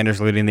 Exactly. Xander's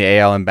leading the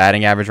AL in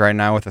batting average right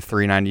now with a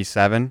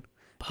 397.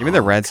 Give me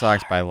the Red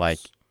Sox by like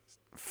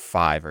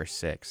 5 or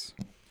 6.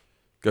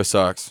 Go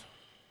Sox.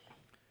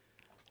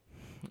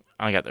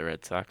 I got the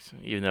Red Sox,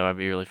 even though it'd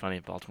be really funny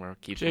if Baltimore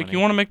keeps Jake, winning. you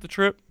want to make the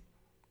trip?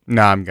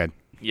 No, I'm good.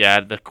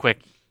 Yeah, the quick,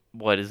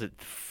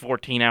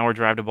 14-hour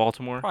drive to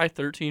Baltimore? Probably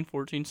 13,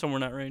 14, somewhere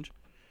in that range.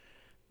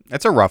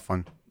 It's a rough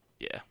one.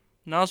 Yeah,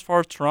 Not as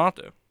far as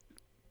Toronto.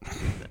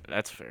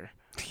 that's fair.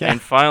 Yeah.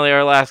 And finally,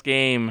 our last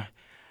game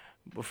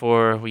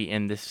before we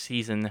end this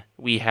season,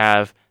 we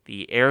have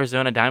the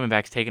Arizona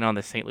Diamondbacks taking on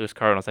the St. Louis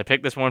Cardinals. I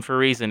picked this one for a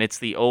reason. It's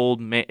the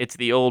old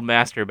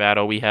master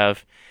battle. We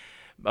have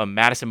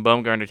Madison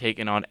Bumgarner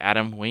taking on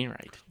Adam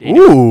Wainwright.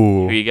 Daniel,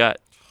 Ooh. who you got?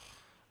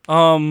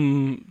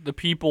 The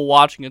people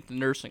watching at the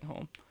nursing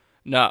home.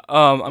 No,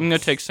 I'm going to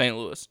take St.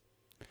 Louis.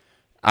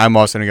 I'm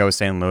also going to go with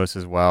St. Louis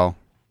as well.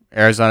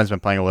 Arizona's been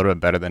playing a little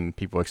bit better than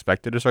people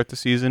expected to start the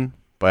season,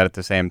 but at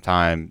the same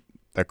time,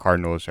 the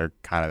Cardinals are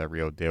kind of the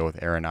real deal with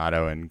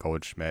Arenado and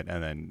Goldschmidt,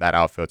 and then that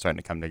outfield's starting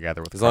to come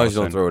together with As long as you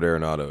don't Carlson. throw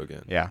at Arenado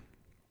again. Yeah.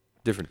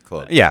 Different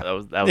club. Yeah. That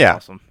was Yeah.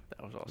 awesome.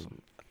 That was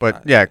awesome.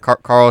 But, yeah,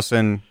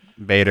 Carlson,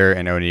 Bader,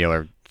 and O'Neill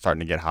are starting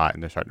to get hot,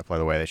 and they're starting to play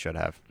the way they should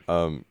have.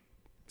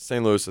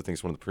 St. Louis, I think,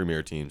 is one of the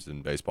premier teams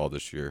in baseball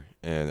this year,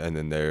 and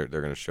then they're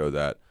going to show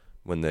that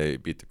when they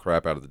beat the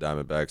crap out of the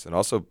Diamondbacks. And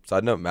also,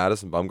 side note,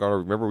 Madison Bumgarner.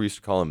 Remember we used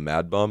to call him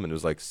Mad Bum, and it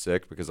was like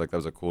sick because like that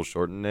was a cool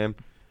shortened name.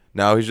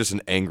 Now he's just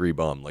an angry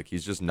bum. Like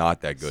he's just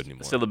not that good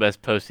anymore. Still the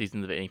best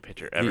postseason of any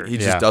pitcher ever. He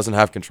just doesn't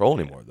have control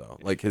anymore though.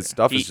 Like his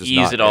stuff is just he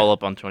not used it there. all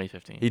up on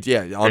 2015.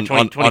 On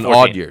 2014.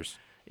 odd years.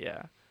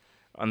 Yeah.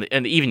 On the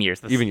even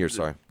years. Even years,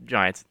 sorry.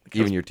 Giants.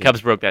 Even year team.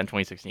 Cubs broke that in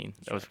 2016.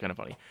 That was kind of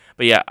funny.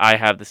 But yeah, I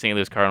have the St.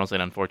 Louis Cardinals,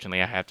 and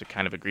unfortunately, I have to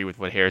kind of agree with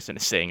what Harrison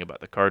is saying about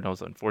the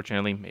Cardinals.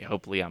 Unfortunately,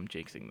 hopefully, I'm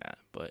jinxing that.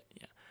 But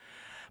yeah.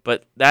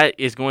 But that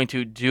is going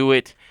to do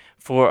it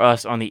for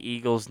us on the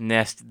Eagles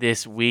Nest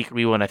this week.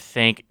 We want to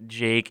thank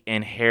Jake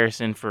and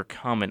Harrison for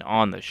coming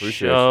on the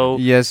show.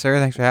 Yes, sir.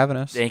 Thanks for having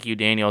us. Thank you,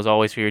 Daniel, as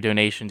always, for your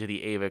donation to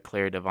the Ava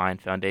Claire Divine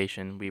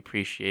Foundation. We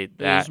appreciate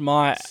that. It is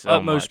my so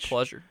utmost much.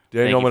 pleasure.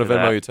 Daniel, I'm Thank going you to for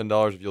Venmo that.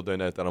 you $10 if you'll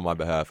donate that on my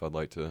behalf. I'd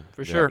like to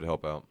For be sure. happy to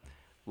help out.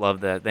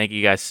 Love that. Thank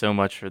you guys so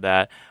much for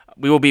that.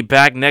 We will be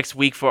back next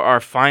week for our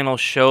final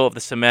show of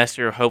the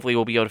semester. Hopefully,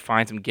 we'll be able to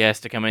find some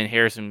guests to come in.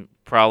 Harrison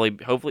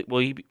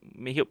hopefully,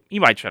 he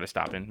might try to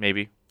stop in,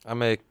 maybe. I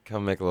may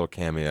come make a little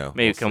cameo.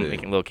 Maybe We'll come see.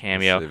 make a little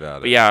cameo. We'll see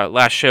about But it. yeah,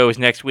 last show is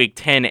next week,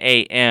 10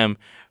 a.m.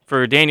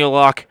 For Daniel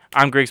Locke,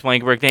 I'm Griggs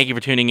Blankenberg. Thank you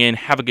for tuning in.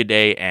 Have a good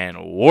day,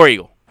 and War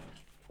Eagle.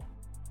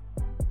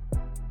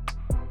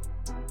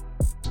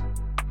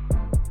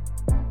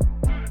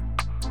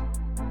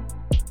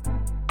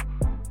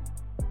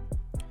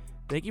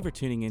 Thank you for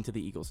tuning in to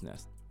the Eagles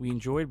Nest. We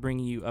enjoyed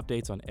bringing you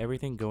updates on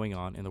everything going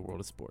on in the world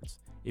of sports.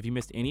 If you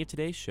missed any of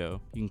today's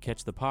show, you can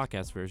catch the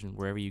podcast version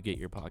wherever you get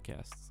your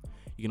podcasts.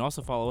 You can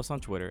also follow us on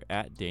Twitter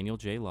at Daniel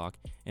J. Locke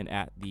and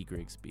at the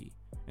Griggs B.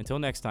 Until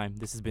next time,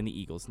 this has been the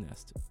Eagles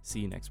Nest.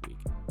 See you next week.